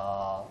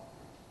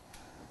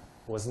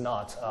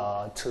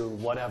to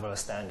whatever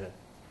standard.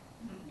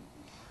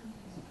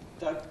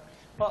 Doug?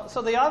 Well,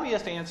 so the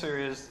obvious answer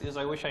is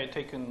I wish I had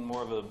taken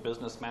more of the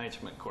business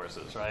management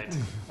courses, right?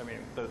 I mean,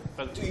 but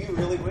Do you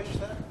really wish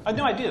that?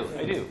 no, I do.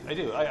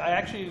 I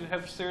actually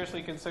have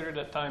seriously considered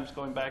at times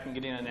going back and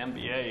getting an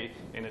MBA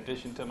in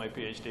addition to my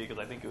PhD because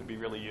I think it would be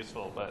really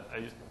useful, but I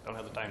just don't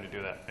have the time to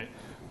do that. Right?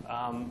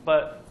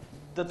 But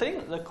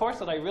the course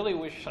that I really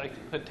wish I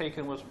had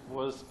taken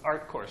was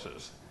art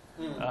courses.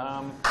 Thank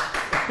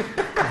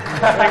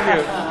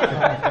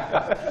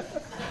you.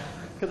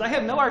 Because I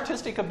have no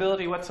artistic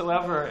ability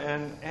whatsoever,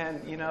 and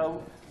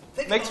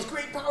Makes those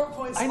great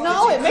PowerPoint slides. I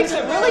know, it makes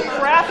it really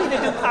crappy to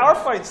do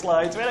PowerPoint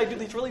slides, right? I do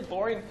these really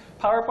boring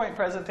PowerPoint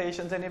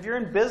presentations, and if you're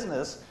in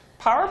business,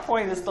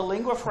 PowerPoint is the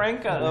lingua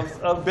franca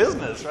of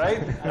business,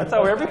 right? That's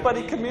how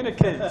everybody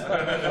communicates,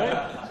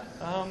 right?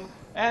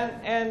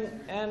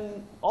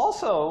 And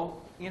also,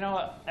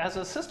 as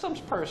a systems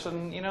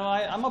person,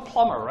 I'm a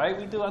plumber, right?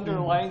 We do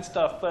underlying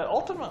stuff, but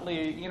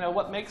ultimately,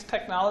 what makes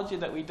technology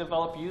that we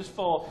develop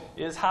useful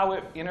is how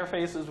it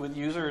interfaces with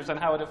users and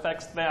how it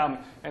affects them.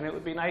 And it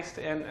would be nice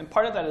to, and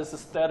part of that is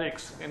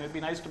aesthetics, and it'd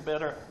be nice to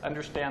better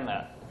understand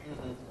that.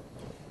 Mm-hmm.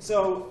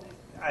 So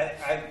I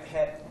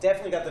have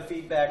definitely got the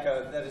feedback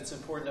that it's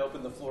important to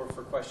open the floor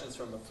for questions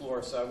from the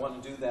floor, so I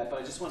want to do that.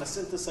 But I just want to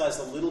synthesize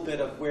a little bit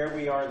of where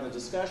we are in the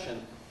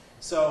discussion.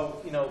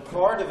 So,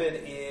 part of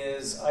it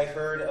is I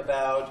heard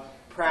about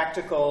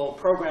practical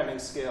programming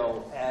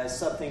skill as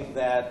something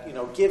that,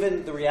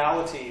 given the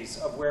realities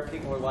of where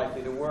people are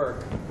likely to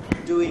work,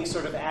 doing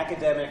sort of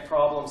academic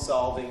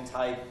problem-solving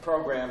type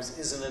programs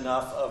isn't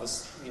enough of,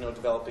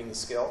 developing the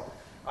skill.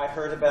 I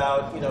heard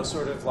about,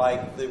 sort of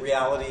like the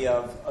reality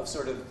of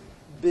sort of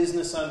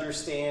business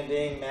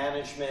understanding,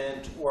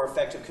 management, or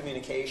effective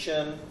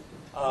communication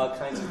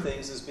kinds of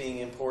things as being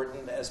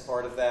important as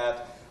part of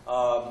that.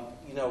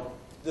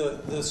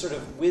 The sort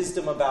of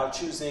wisdom about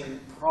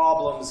choosing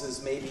problems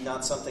is maybe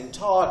not something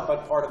taught,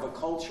 but part of a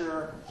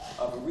culture,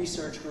 of a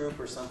research group,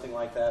 or something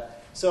like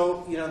that.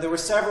 So, there were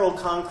several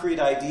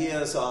concrete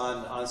ideas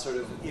on sort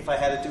of, if I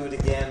had to do it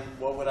again,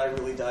 what would I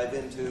really dive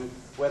into,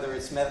 whether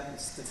it's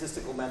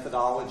statistical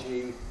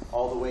methodology,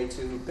 all the way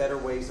to better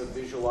ways of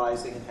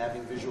visualizing and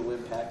having visual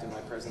impact in my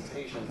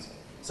presentations.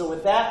 So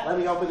with that, let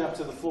me open up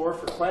to the floor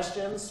for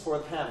questions for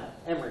the panel.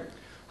 Emery.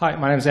 Hi,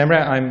 my name is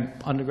Emre. I'm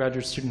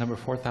undergraduate student number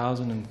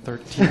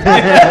 4013.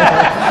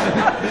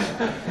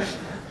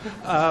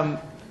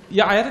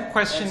 Yeah, I had a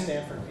question. And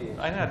Stanford PhD.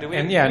 I know. Do we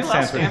Stanford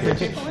allow Stanford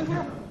people in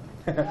here?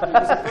 He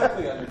was a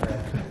Berkeley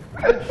undergrad.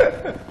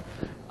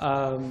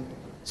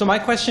 So my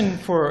question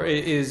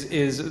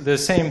is the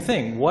same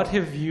thing. What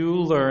have you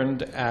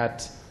learned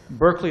at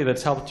Berkeley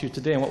that's helped you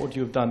today, and what would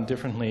you have done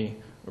differently,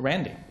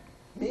 Randy?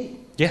 Me?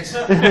 Yes.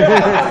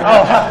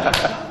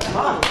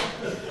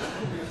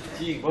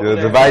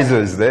 The advisor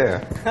is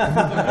there.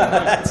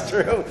 That's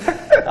true.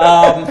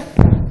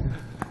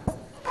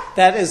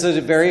 That is a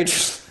very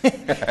interesting.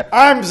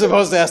 I'm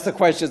supposed to ask the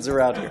questions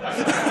around here.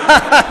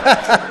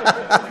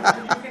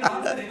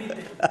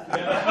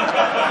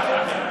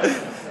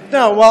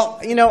 No, well,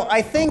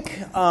 I think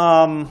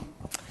I'm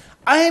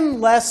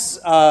less.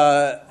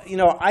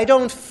 I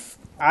don't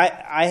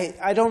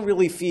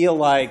really feel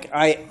like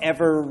I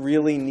ever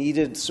really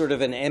needed sort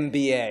of an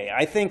MBA.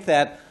 I think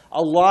that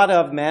a lot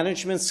of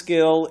management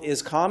skill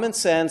is common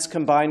sense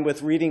combined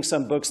with reading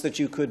some books that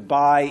you could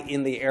buy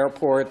in the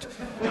airport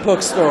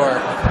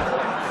bookstore.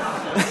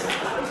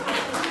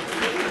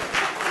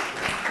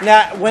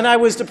 Now, when I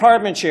was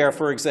department chair,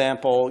 for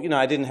example,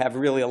 I didn't have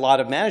really a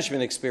lot of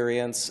management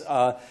experience,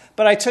 but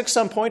I took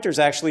some pointers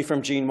actually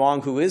from Gene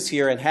Wong, who is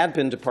here and had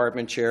been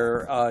department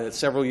chair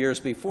several years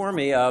before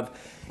me, of,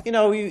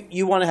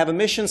 you want to have a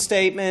mission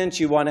statement,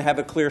 you want to have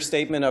a clear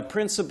statement of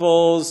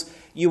principles,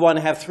 you want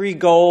to have 3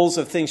 goals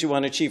of things you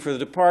want to achieve for the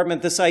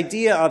department. This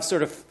idea of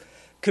sort of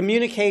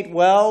communicate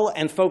well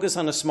and focus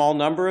on a small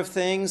number of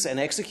things and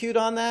execute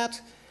on that.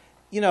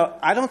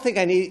 I don't think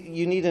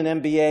you need an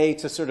MBA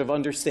to sort of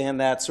understand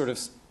that sort of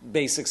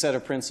basic set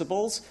of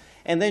principles.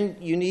 And then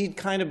you need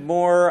kind of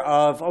more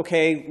of,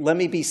 okay, let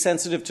me be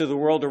sensitive to the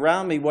world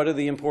around me. What are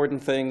the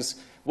important things?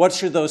 What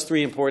should those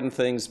 3 important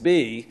things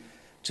be?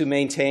 to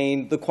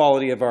maintain the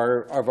quality of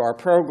our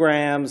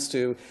programs.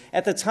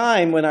 At the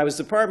time when I was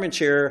department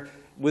chair,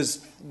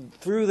 was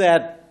through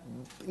that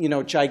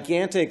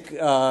gigantic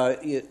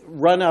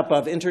run-up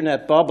of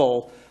internet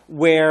bubble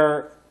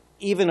where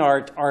even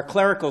our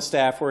clerical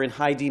staff were in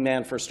high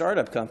demand for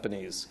startup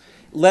companies,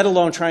 let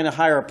alone trying to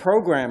hire a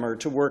programmer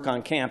to work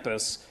on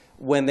campus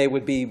when they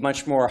would be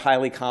much more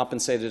highly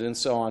compensated and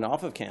so on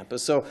off of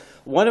campus. So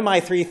one of my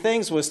 3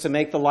 things was to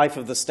make the life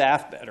of the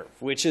staff better,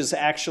 which is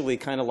actually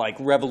kind of like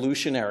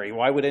revolutionary.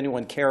 Why would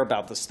anyone care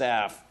about the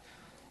staff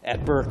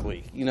at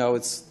Berkeley?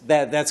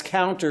 That's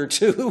counter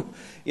to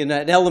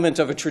an element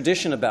of a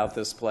tradition about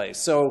this place.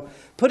 So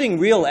putting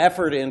real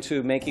effort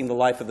into making the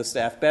life of the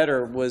staff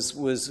better was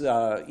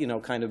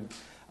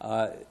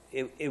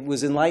it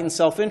was enlightened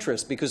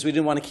self-interest, because we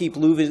didn't want to keep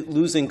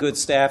losing good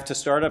staff to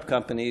startup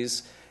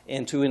companies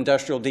and to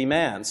industrial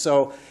demand.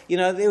 So,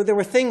 there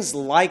were things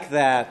like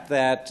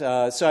that.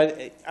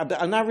 So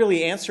I'm not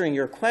really answering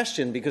your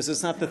question, because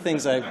it's not the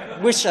things I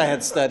wish I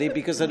had studied,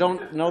 because I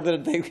don't know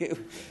that they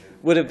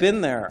would have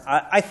been there.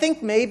 I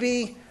think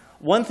maybe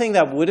one thing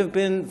that would have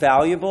been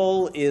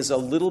valuable is a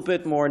little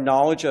bit more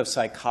knowledge of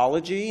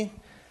psychology,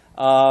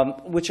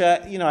 which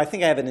I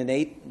think I have an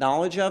innate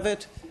knowledge of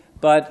it.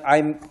 But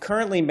I'm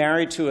currently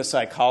married to a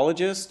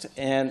psychologist,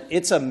 and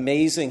it's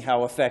amazing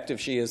how effective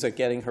she is at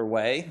getting her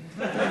way.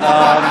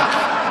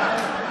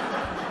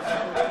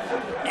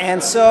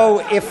 And so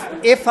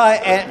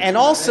and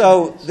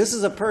also, this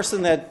is a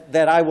person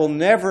that I will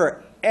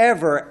never,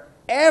 ever,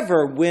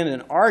 ever win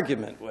an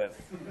argument with,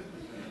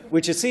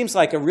 which it seems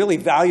like a really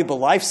valuable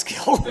life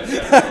skill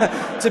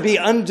to be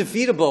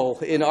undefeatable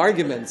in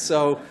arguments.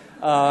 So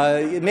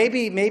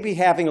maybe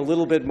having a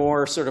little bit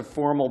more sort of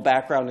formal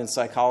background in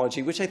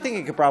psychology, which I think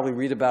you could probably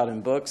read about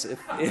in books if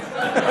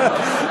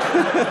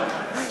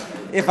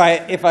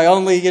I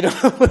only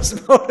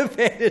was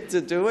motivated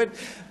to do it.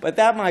 But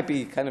that might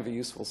be kind of a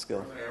useful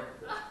skill.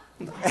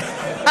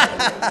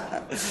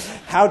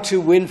 How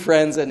to win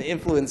friends and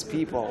influence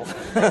people.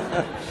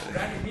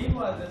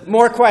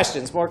 More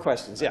questions,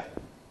 yeah.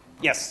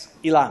 Yes,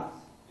 Ilan.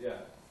 Yeah.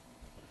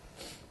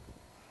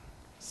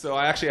 So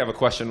I actually have a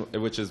question,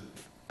 which is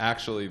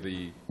actually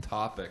the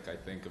topic, I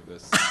think, of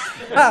this,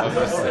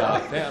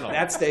 panel.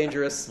 That's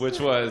dangerous.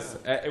 Which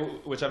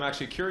I'm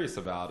actually curious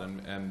about,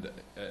 and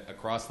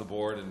across the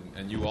board,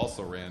 and you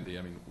also, Randy.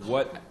 I mean,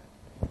 what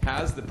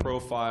has the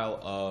profile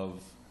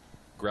of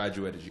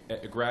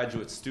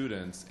graduate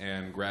students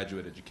and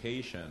graduate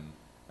education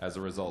as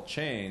a result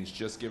changed,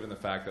 just given the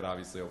fact that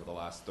obviously over the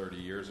last 30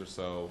 years or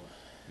so,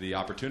 the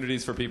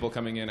opportunities for people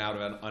coming in out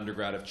of an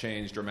undergrad have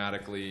changed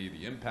dramatically,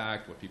 the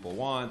impact, what people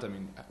want. I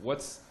mean,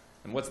 what's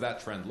that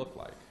trend look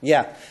like?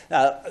 Yeah,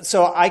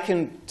 so I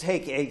can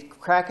take a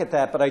crack at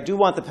that, but I do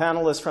want the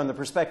panelists from the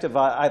perspective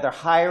of either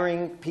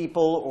hiring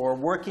people or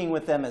working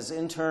with them as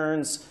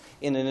interns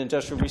in an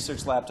industrial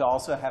research lab to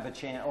also have a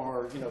chance,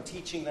 or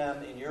teaching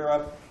them in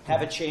Europe,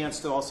 have a chance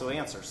to also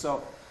answer.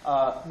 So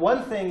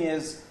one thing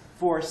is,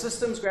 for a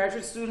systems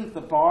graduate student,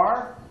 the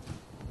bar,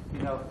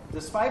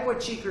 despite what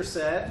Cheeker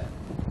said,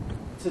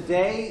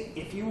 today,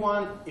 if you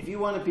want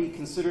to be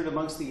considered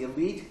amongst the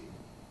elite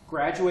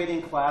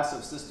graduating class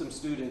of systems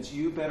students,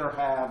 you better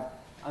have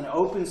an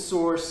open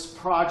source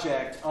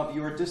project of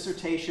your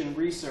dissertation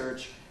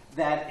research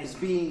that is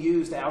being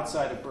used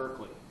outside of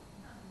Berkeley.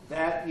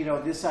 That,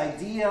 this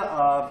idea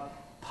of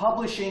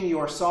publishing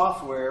your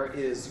software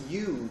is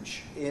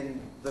huge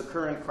in the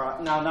current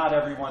crop. Now, not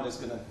everyone is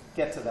going to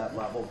get to that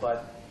level,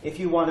 but if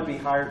you want to be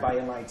hired by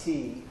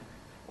MIT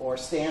or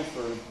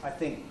Stanford, I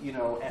think,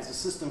 as a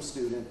systems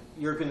student,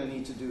 you're going to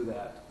need to do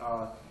that.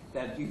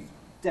 That you've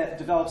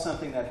developed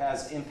something that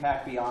has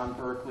impact beyond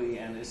Berkeley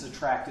and has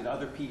attracted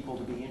other people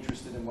to be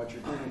interested in what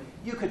you're doing.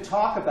 You could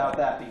talk about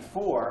that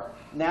before.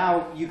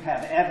 Now you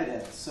have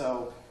evidence.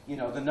 So,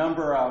 the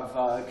number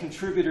of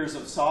contributors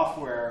of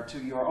software to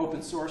your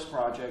open source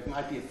project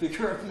might be a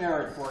figure of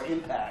merit for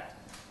impact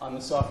on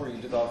the software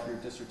you develop for your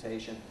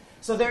dissertation.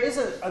 So there is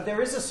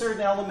a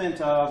certain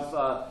element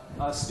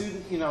of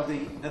student,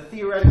 the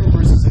theoretical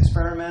versus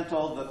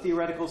experimental. The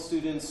theoretical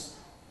students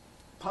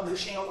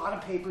publishing a lot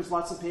of papers,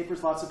 lots of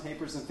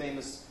papers in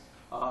famous,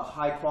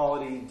 high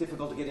quality,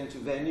 difficult to get into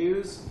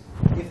venues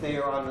if they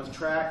are on a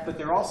track. But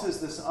there also is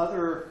this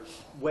other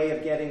way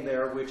of getting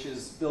there, which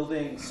is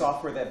building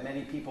software that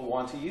many people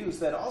want to use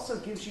that also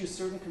gives you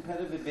certain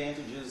competitive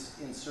advantages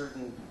in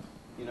certain,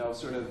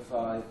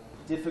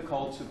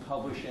 difficult to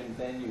publish in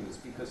venues,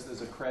 because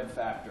there's a cred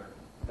factor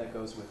that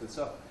goes with it.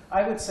 So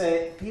I would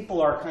say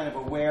people are kind of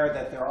aware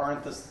that there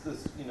aren't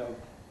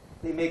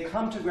they may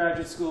come to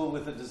graduate school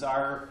with a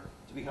desire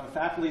to become a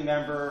faculty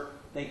member.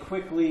 They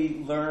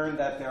quickly learn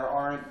that there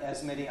aren't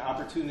as many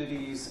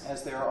opportunities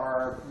as there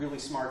are really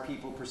smart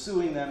people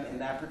pursuing them in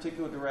that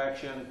particular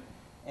direction.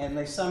 And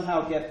they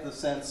somehow get the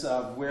sense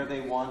of where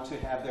they want to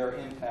have their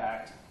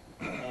impact,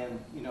 and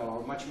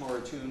are much more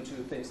attuned to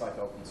things like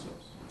open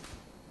source.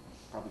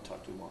 Probably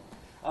talked too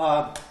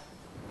long.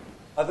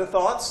 Other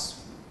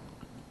thoughts?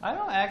 I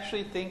don't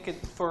actually think it,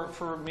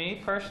 for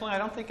me personally, I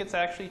don't think it's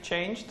actually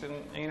changed. And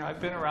you know,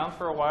 I've been around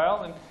for a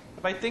while, and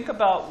if I think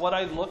about what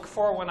I look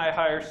for when I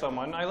hire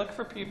someone, I look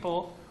for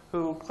people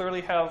who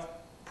clearly have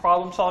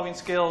problem-solving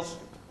skills,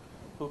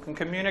 who can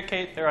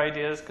communicate their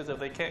ideas, because if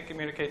they can't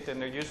communicate, then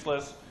they're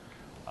useless,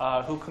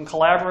 who can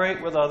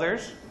collaborate with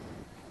others,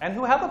 and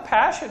who have a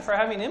passion for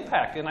having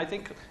impact. And I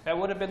think that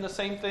would have been the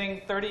same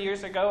thing 30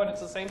 years ago, and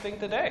it's the same thing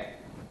today.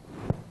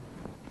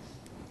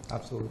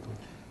 Absolutely.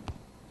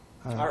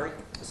 Ari?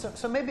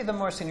 So maybe the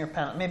more senior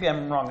panel, maybe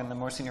I'm wrong and the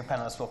more senior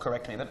panelists will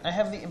correct me, but I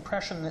have the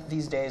impression that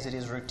these days it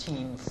is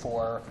routine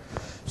for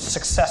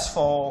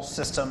successful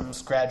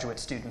systems graduate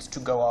students to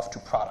go off to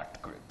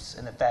product groups,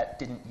 and that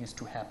didn't used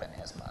to happen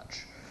as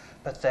much.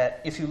 But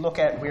that if you look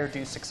at where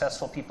do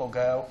successful people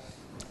go,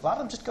 a lot of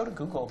them just go to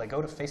Google, they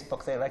go to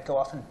Facebook, they like go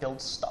off and build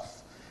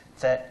stuff.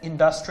 That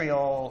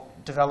industrial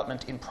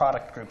development in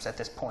product groups at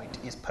this point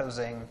is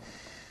posing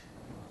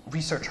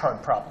research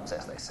hard problems,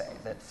 as they say,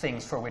 that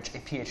things for which a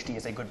PhD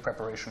is a good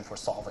preparation for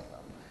solving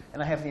them.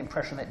 And I have the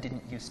impression that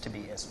didn't used to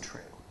be as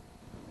true.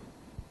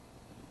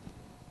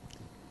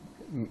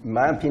 In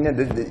my opinion,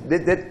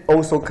 that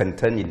also can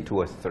turn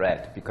into a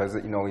threat because,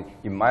 you know,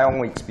 in my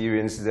own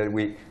experience, that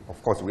we,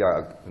 of course, we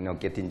are, you know,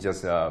 getting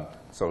just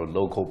sort of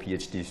local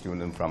PhD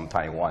students from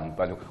Taiwan.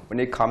 But when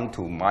they come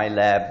to my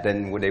lab,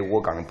 then when they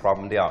work on a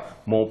problem, they are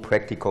more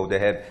practical. They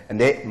have, and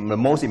the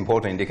most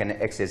important, they can have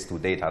access to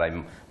data. Like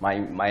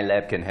my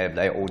lab can have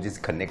like all this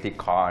connected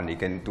car, and they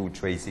can do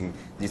tracing,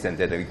 this and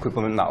that. The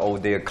equipment are all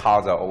there,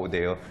 cars are all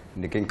there,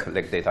 and they can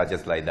collect data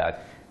just like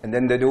that. And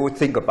then they do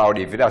think about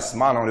it. If they are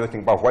smart enough, they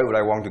think about why would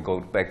I want to go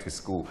back to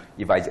school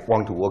if I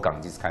want to work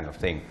on this kind of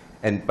thing.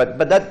 And but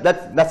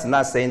that's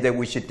not saying that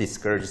we should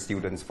discourage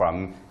students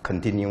from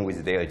continuing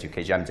with their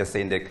education. I'm just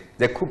saying that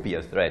there could be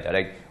a threat.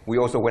 Like we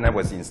also, when I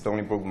was in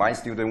Stony Brook, my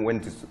student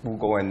went to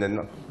Google, and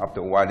then after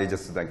a while they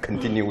just like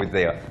continue with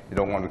they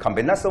don't want to come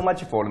back. Not so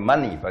much for the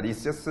money, but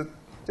it's just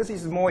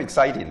it's more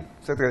exciting.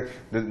 So the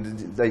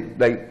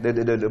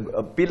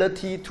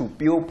ability to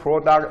build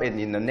product, and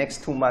in the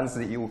next 2 months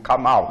it will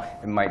come out,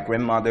 and my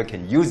grandmother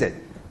can use it.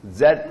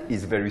 That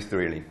is very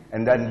thrilling,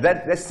 and then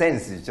that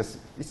sense is just,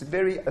 it's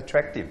very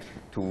attractive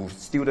to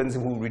students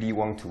who really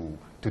want to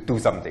do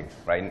something,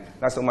 right?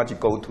 Not so much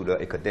go to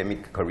the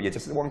academic career,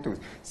 just want to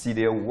see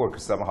their work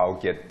somehow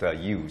get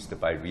used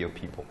by real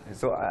people. And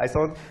so I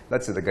thought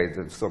that's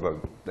sort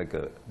of like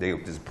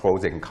there's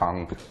pros and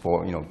cons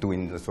for, you know,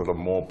 doing the sort of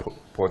more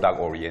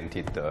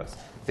product-oriented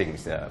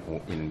things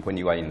when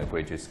you are in a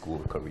graduate school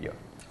career.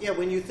 Yeah,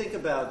 when you think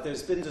about,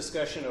 there's been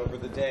discussion over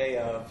the day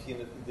of, you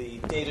know, the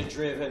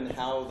data-driven,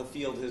 how the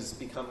field has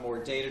become more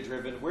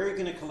data-driven. Where are you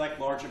going to collect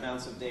large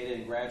amounts of data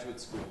in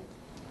graduate school?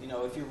 You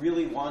know, if you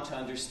really want to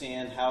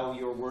understand how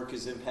your work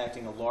is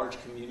impacting a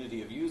large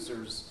community of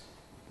users,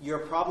 you're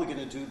probably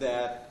going to do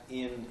that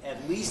in at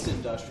least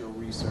industrial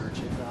research,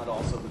 if not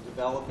also the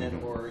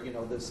development, or, you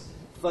know, this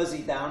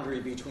fuzzy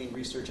boundary between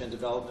research and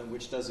development,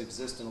 which does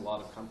exist in a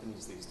lot of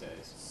companies these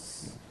days.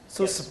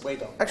 So yes,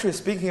 actually,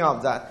 speaking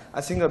of that, I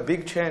think a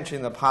big change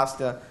in the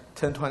past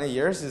 10, 20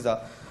 years is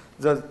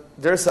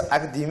there's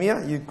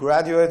academia. You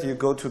graduate, you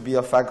go to be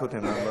a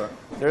faculty member.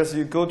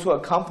 You go to a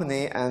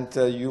company and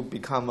you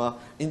become an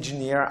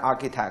engineer,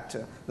 architect.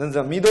 Then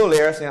the middle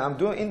layer saying, I'm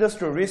doing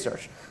industrial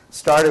research.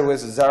 Started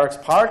with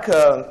Xerox PARC.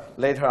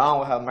 Later on,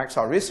 we have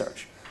Maxwell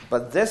Research.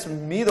 But this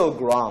middle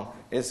ground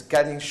is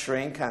getting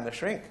shrink and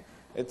shrink.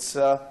 It's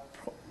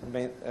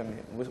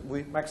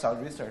Maxwell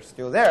Research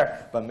still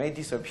there, but may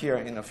disappear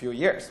in a few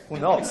years. Who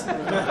knows?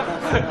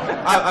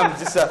 I'm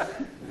just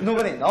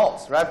nobody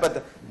knows, right?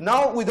 But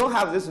now we don't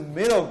have this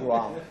middle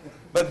ground.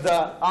 But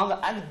on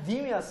the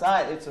academia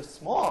side, it's a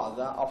small.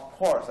 Of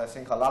course, I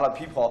think a lot of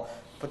people,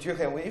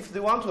 particularly if they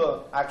want to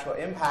actual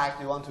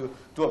impact, you want to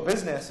do a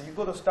business, you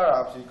go to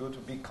startups, you go to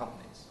big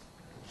companies.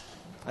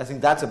 I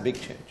think that's a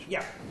big change.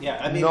 Yeah, yeah.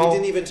 I mean, we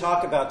didn't even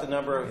talk about the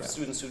number of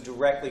students who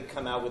directly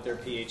come out with their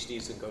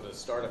PhDs and go to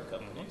startup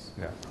companies.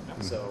 Yeah.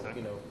 So,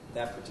 you know,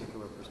 that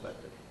particular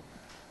perspective.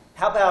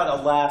 How about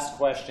a last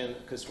question,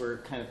 because we're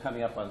kind of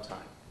coming up on time.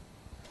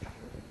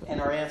 And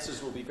our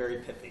answers will be very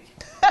pithy.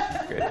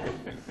 I can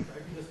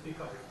just speak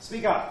up.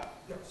 Speak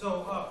up. Yeah,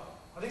 so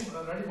I think,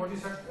 Randy, what you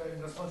said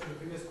in response to the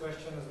previous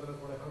question, as well as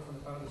what I heard from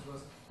the panelists,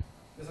 was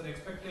there's an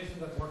expectation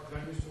that what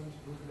graduate students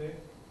do today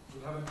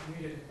will have an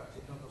immediate impact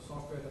in terms of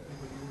software that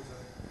people use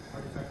and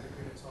artifacts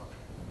created software.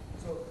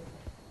 So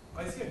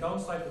I see a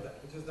downside to that,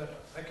 which is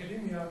that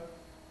academia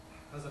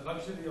has a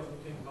luxury of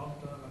looking long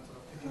term and sort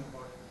of thinking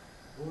about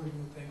bold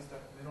new things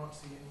that may not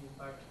see any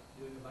impact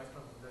during the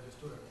lifetime of the graduate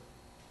student.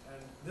 And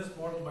this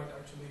model might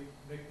actually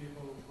make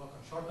people work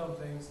on short term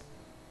things,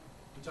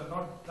 which are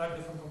not that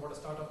different from what a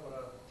startup or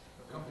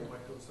a company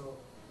might do. So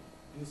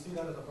do you see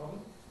that as a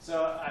problem?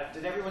 So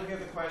did everyone hear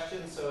the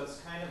question? So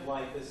it's kind of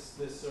like this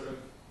sort of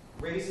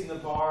raising the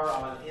bar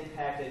on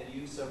impact and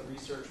use of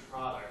research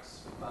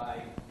products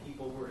by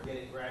people who are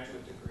getting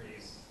graduate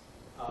degrees.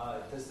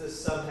 Does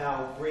this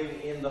somehow bring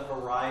in the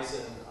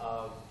horizon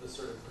of the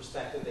sort of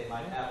perspective they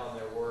might have on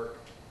their work,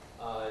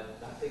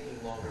 not thinking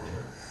longer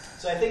term?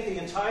 So I think the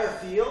entire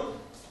field,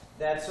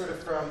 that sort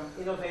of from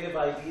innovative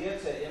idea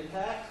to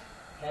impact,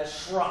 has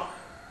shrunk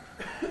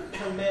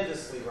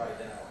tremendously right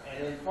now.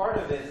 And then part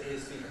of it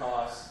is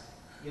because,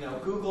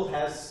 Google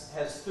has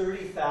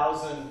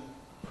 30,000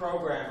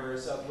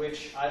 programmers, of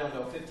which, I don't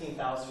know,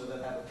 15,000 of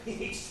them have a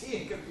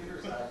PhD in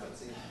computer science, it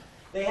seems.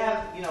 They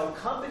have,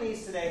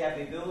 companies today have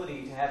the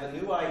ability to have a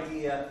new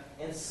idea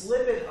and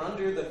slip it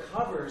under the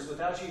covers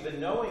without you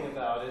even knowing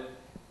about it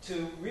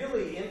to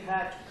really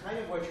impact kind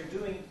of what you're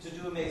doing to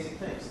do amazing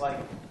things. Like,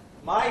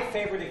 my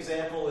favorite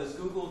example is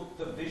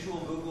the visual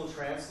Google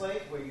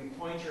Translate, where you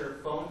point your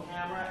phone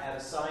camera at a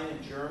sign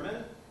in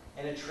German,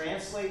 and it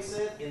translates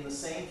it in the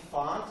same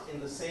font, in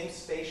the same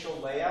spatial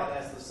layout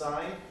as the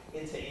sign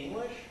into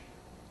English.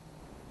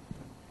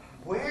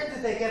 Where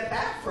did they get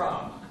that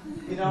from?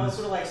 It's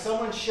sort of like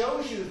someone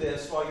shows you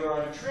this while you're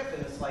on a trip,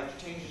 and it's like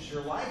changes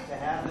your life to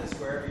have this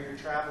wherever you're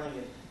traveling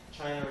in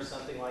China or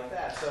something like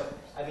that. So,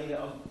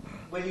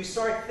 when you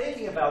start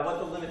thinking about what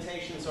the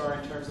limitations are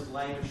in terms of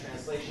language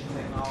translation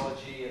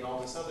technology and all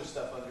this other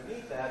stuff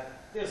underneath that,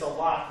 there's a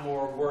lot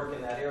more work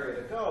in that area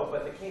to go,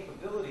 but the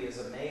capability is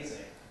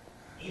amazing,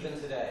 even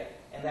today.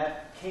 And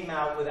that came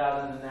out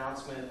without an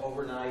announcement,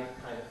 overnight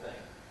kind of thing.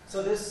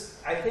 So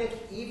this, I think,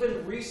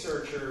 even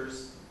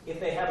researchers, if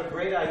they have a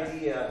great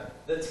idea,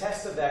 the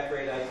test of that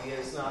great idea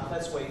is not,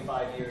 let's wait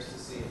 5 years to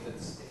see if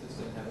it's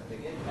going to have a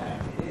big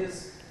impact. It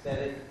is that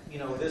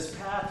this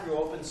path through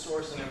open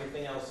source and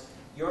everything else,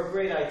 your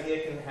great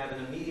idea can have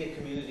an immediate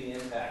community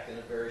impact in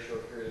a very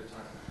short period of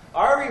time.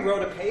 Ari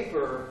wrote a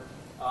paper,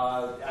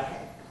 I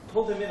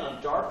pulled him in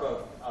on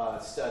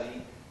DARPA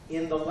study,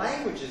 in the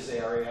languages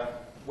area,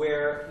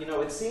 where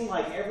it seemed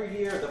like every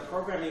year the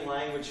programming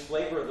language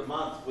flavor of the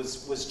month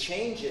was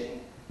changing.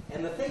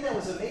 And the thing that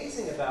was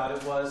amazing about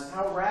it was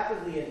how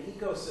rapidly an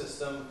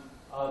ecosystem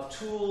of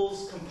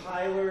tools,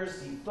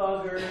 compilers,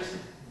 debuggers,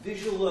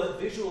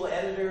 visual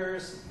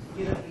editors,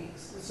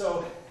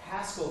 so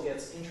Haskell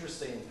gets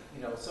interesting.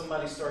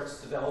 Somebody starts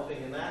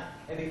developing in that,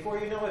 and before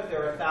you know it,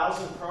 there are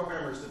 1,000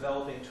 programmers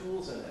developing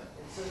tools in it.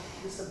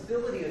 It's this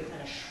ability to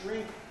kind of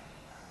shrink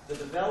the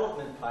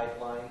development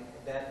pipeline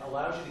that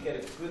allows you to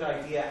get a good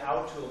idea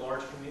out to a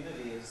large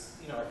community is,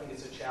 I think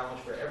it's a challenge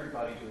for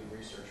everybody doing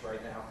research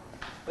right now.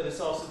 But it's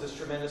also this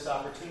tremendous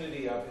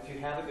opportunity of, if you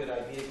have a good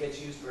idea, it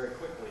gets used very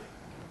quickly.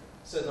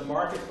 So the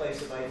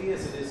marketplace of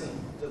ideas, it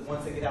isn't the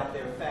ones that get out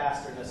there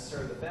fast are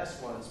necessarily the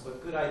best ones,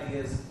 but good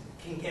ideas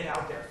can get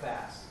out there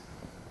fast.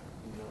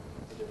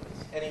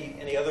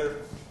 Any other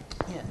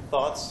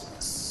thoughts?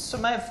 So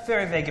my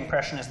very vague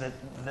impression is that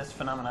this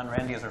phenomenon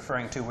Randy is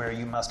referring to, where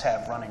you must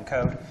have running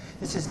code,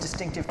 this is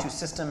distinctive to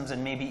systems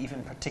and maybe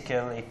even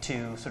particularly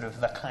to sort of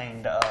the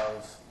kind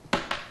of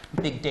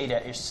big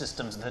data-ish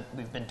systems that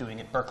we've been doing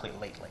at Berkeley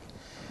lately.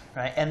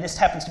 Right? And this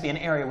happens to be an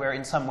area where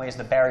in some ways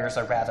the barriers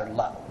are rather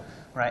low.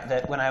 Right?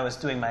 That when I was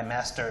doing my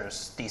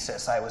master's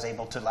thesis, I was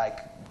able to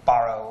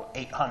borrow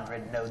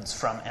 800 nodes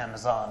from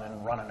Amazon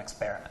and run an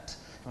experiment.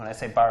 And when I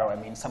say borrow, I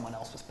mean someone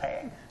else was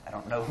paying. I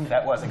don't know who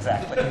that was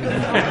exactly.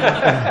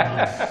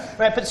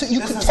 Right, but so you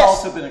this could has test,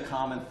 also been a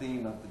common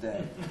theme of the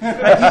day.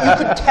 Right,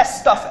 you could test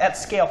stuff at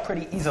scale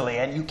pretty easily,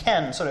 and you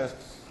can sort of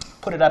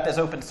put it up as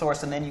open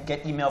source, and then you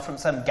get email from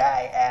some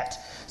guy at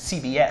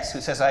CBS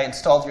who says, I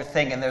installed your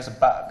thing and there's a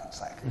bug.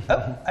 It's like,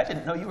 oh, I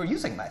didn't know you were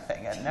using my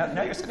thing, and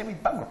now you're sending me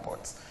bug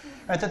reports.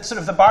 Right, that sort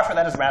of the bar for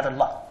that is rather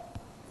low.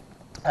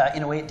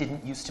 In a way it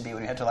didn't used to be,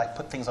 when you had to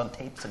put things on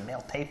tapes and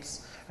mail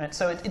tapes. Right?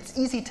 So it's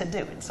easy to do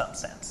in some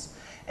sense.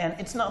 And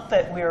it's not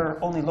that we're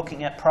only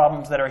looking at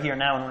problems that are here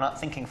now and we're not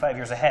thinking 5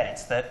 years ahead.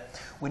 It's that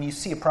when you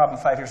see a problem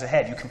 5 years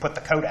ahead, you can put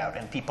the code out,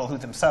 and people who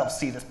themselves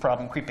see this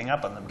problem creeping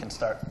up on them can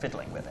start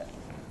fiddling with it.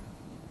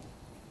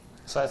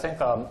 So I think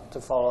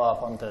to follow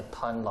up on the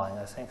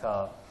timeline, I think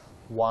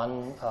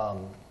one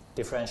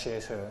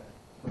differentiator,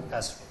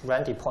 as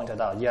Randy pointed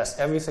out, yes,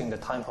 everything, the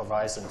time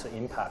horizon to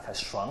impact has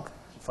shrunk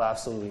for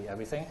absolutely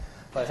everything.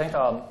 But I think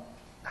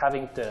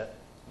having the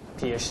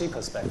PhD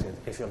perspective,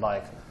 if you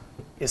like,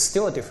 is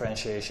still a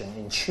differentiation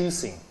in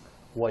choosing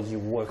what you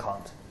work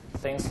on.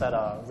 Things that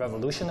are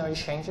revolutionary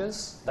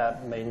changes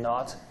that may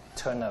not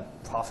turn a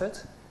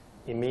profit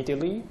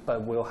immediately,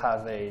 but will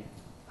have a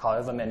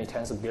however many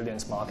tens of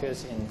billions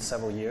market in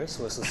several years,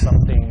 versus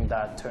something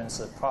that turns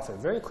a profit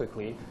very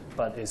quickly,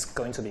 but is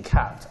going to be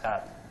capped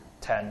at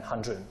 10,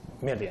 100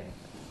 million.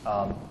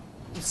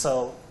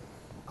 So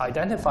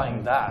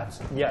identifying that,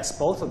 yes,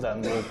 both of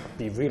them will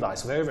be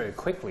realized very, very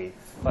quickly,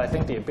 but I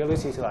think the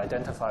ability to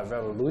identify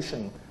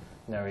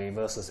revolutionary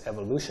versus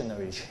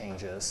evolutionary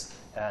changes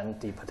and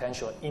the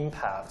potential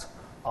impact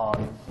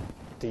on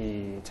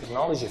the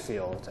technology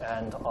field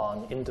and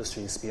on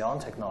industries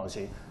beyond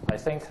technology, I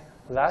think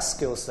that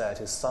skill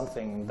set is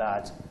something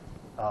that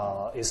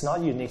is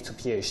not unique to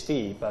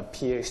PhD, but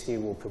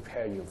PhD will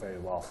prepare you very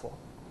well for.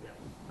 Yeah.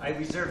 I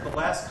reserve the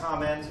last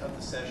comment of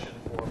the session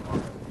for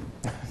Mark.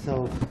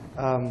 So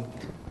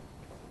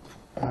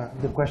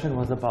the question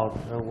was about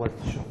what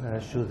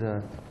should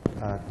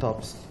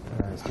top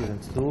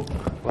students do?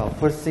 Well,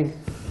 first thing,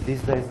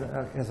 these days,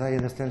 as I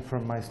understand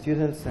from my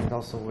students and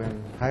also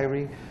when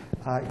hiring,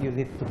 you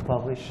need to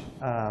publish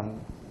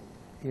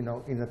in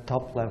a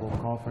top-level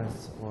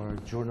conference or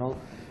journal.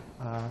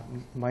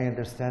 My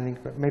understanding,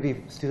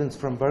 maybe students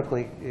from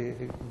Berkeley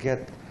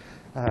get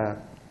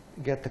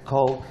the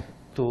call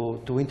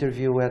to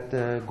interview at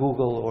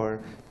Google or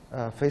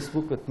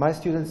Facebook, but my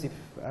students, if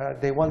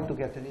they want to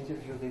get an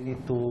interview, they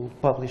need to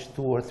publish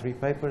 2 or 3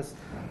 papers.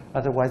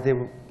 Otherwise, they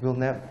will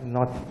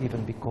not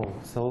even be called.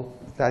 So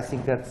I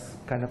think that's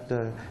kind of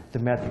the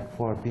metric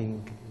for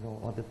being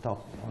on the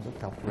top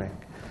rank.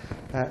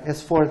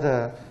 As for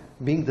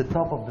being the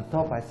top of the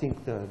top, I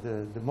think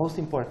the most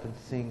important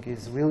thing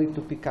is really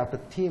to pick up a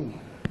team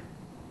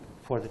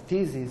for the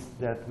thesis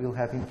that will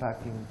have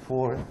impact in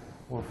 4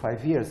 or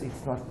 5 years.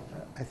 It's not,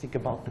 I think,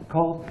 about the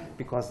code,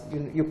 because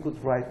you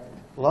could write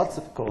lots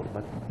of code,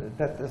 but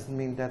that doesn't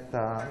mean that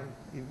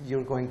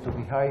you're going to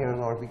be hired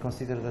or be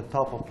considered the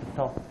top of the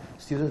top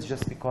students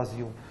just because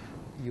you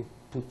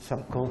put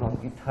some code on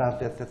GitHub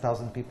that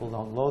 1,000 people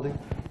download it.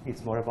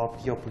 It's more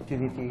about the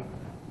opportunity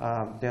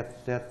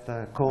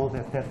that code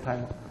at that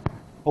time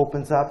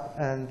opens up,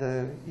 and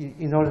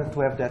in order to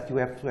have that, you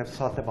have to have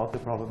thought about the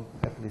problem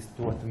at least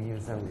 2 or 3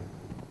 years earlier.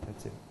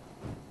 That's it.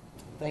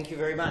 Thank you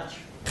very much.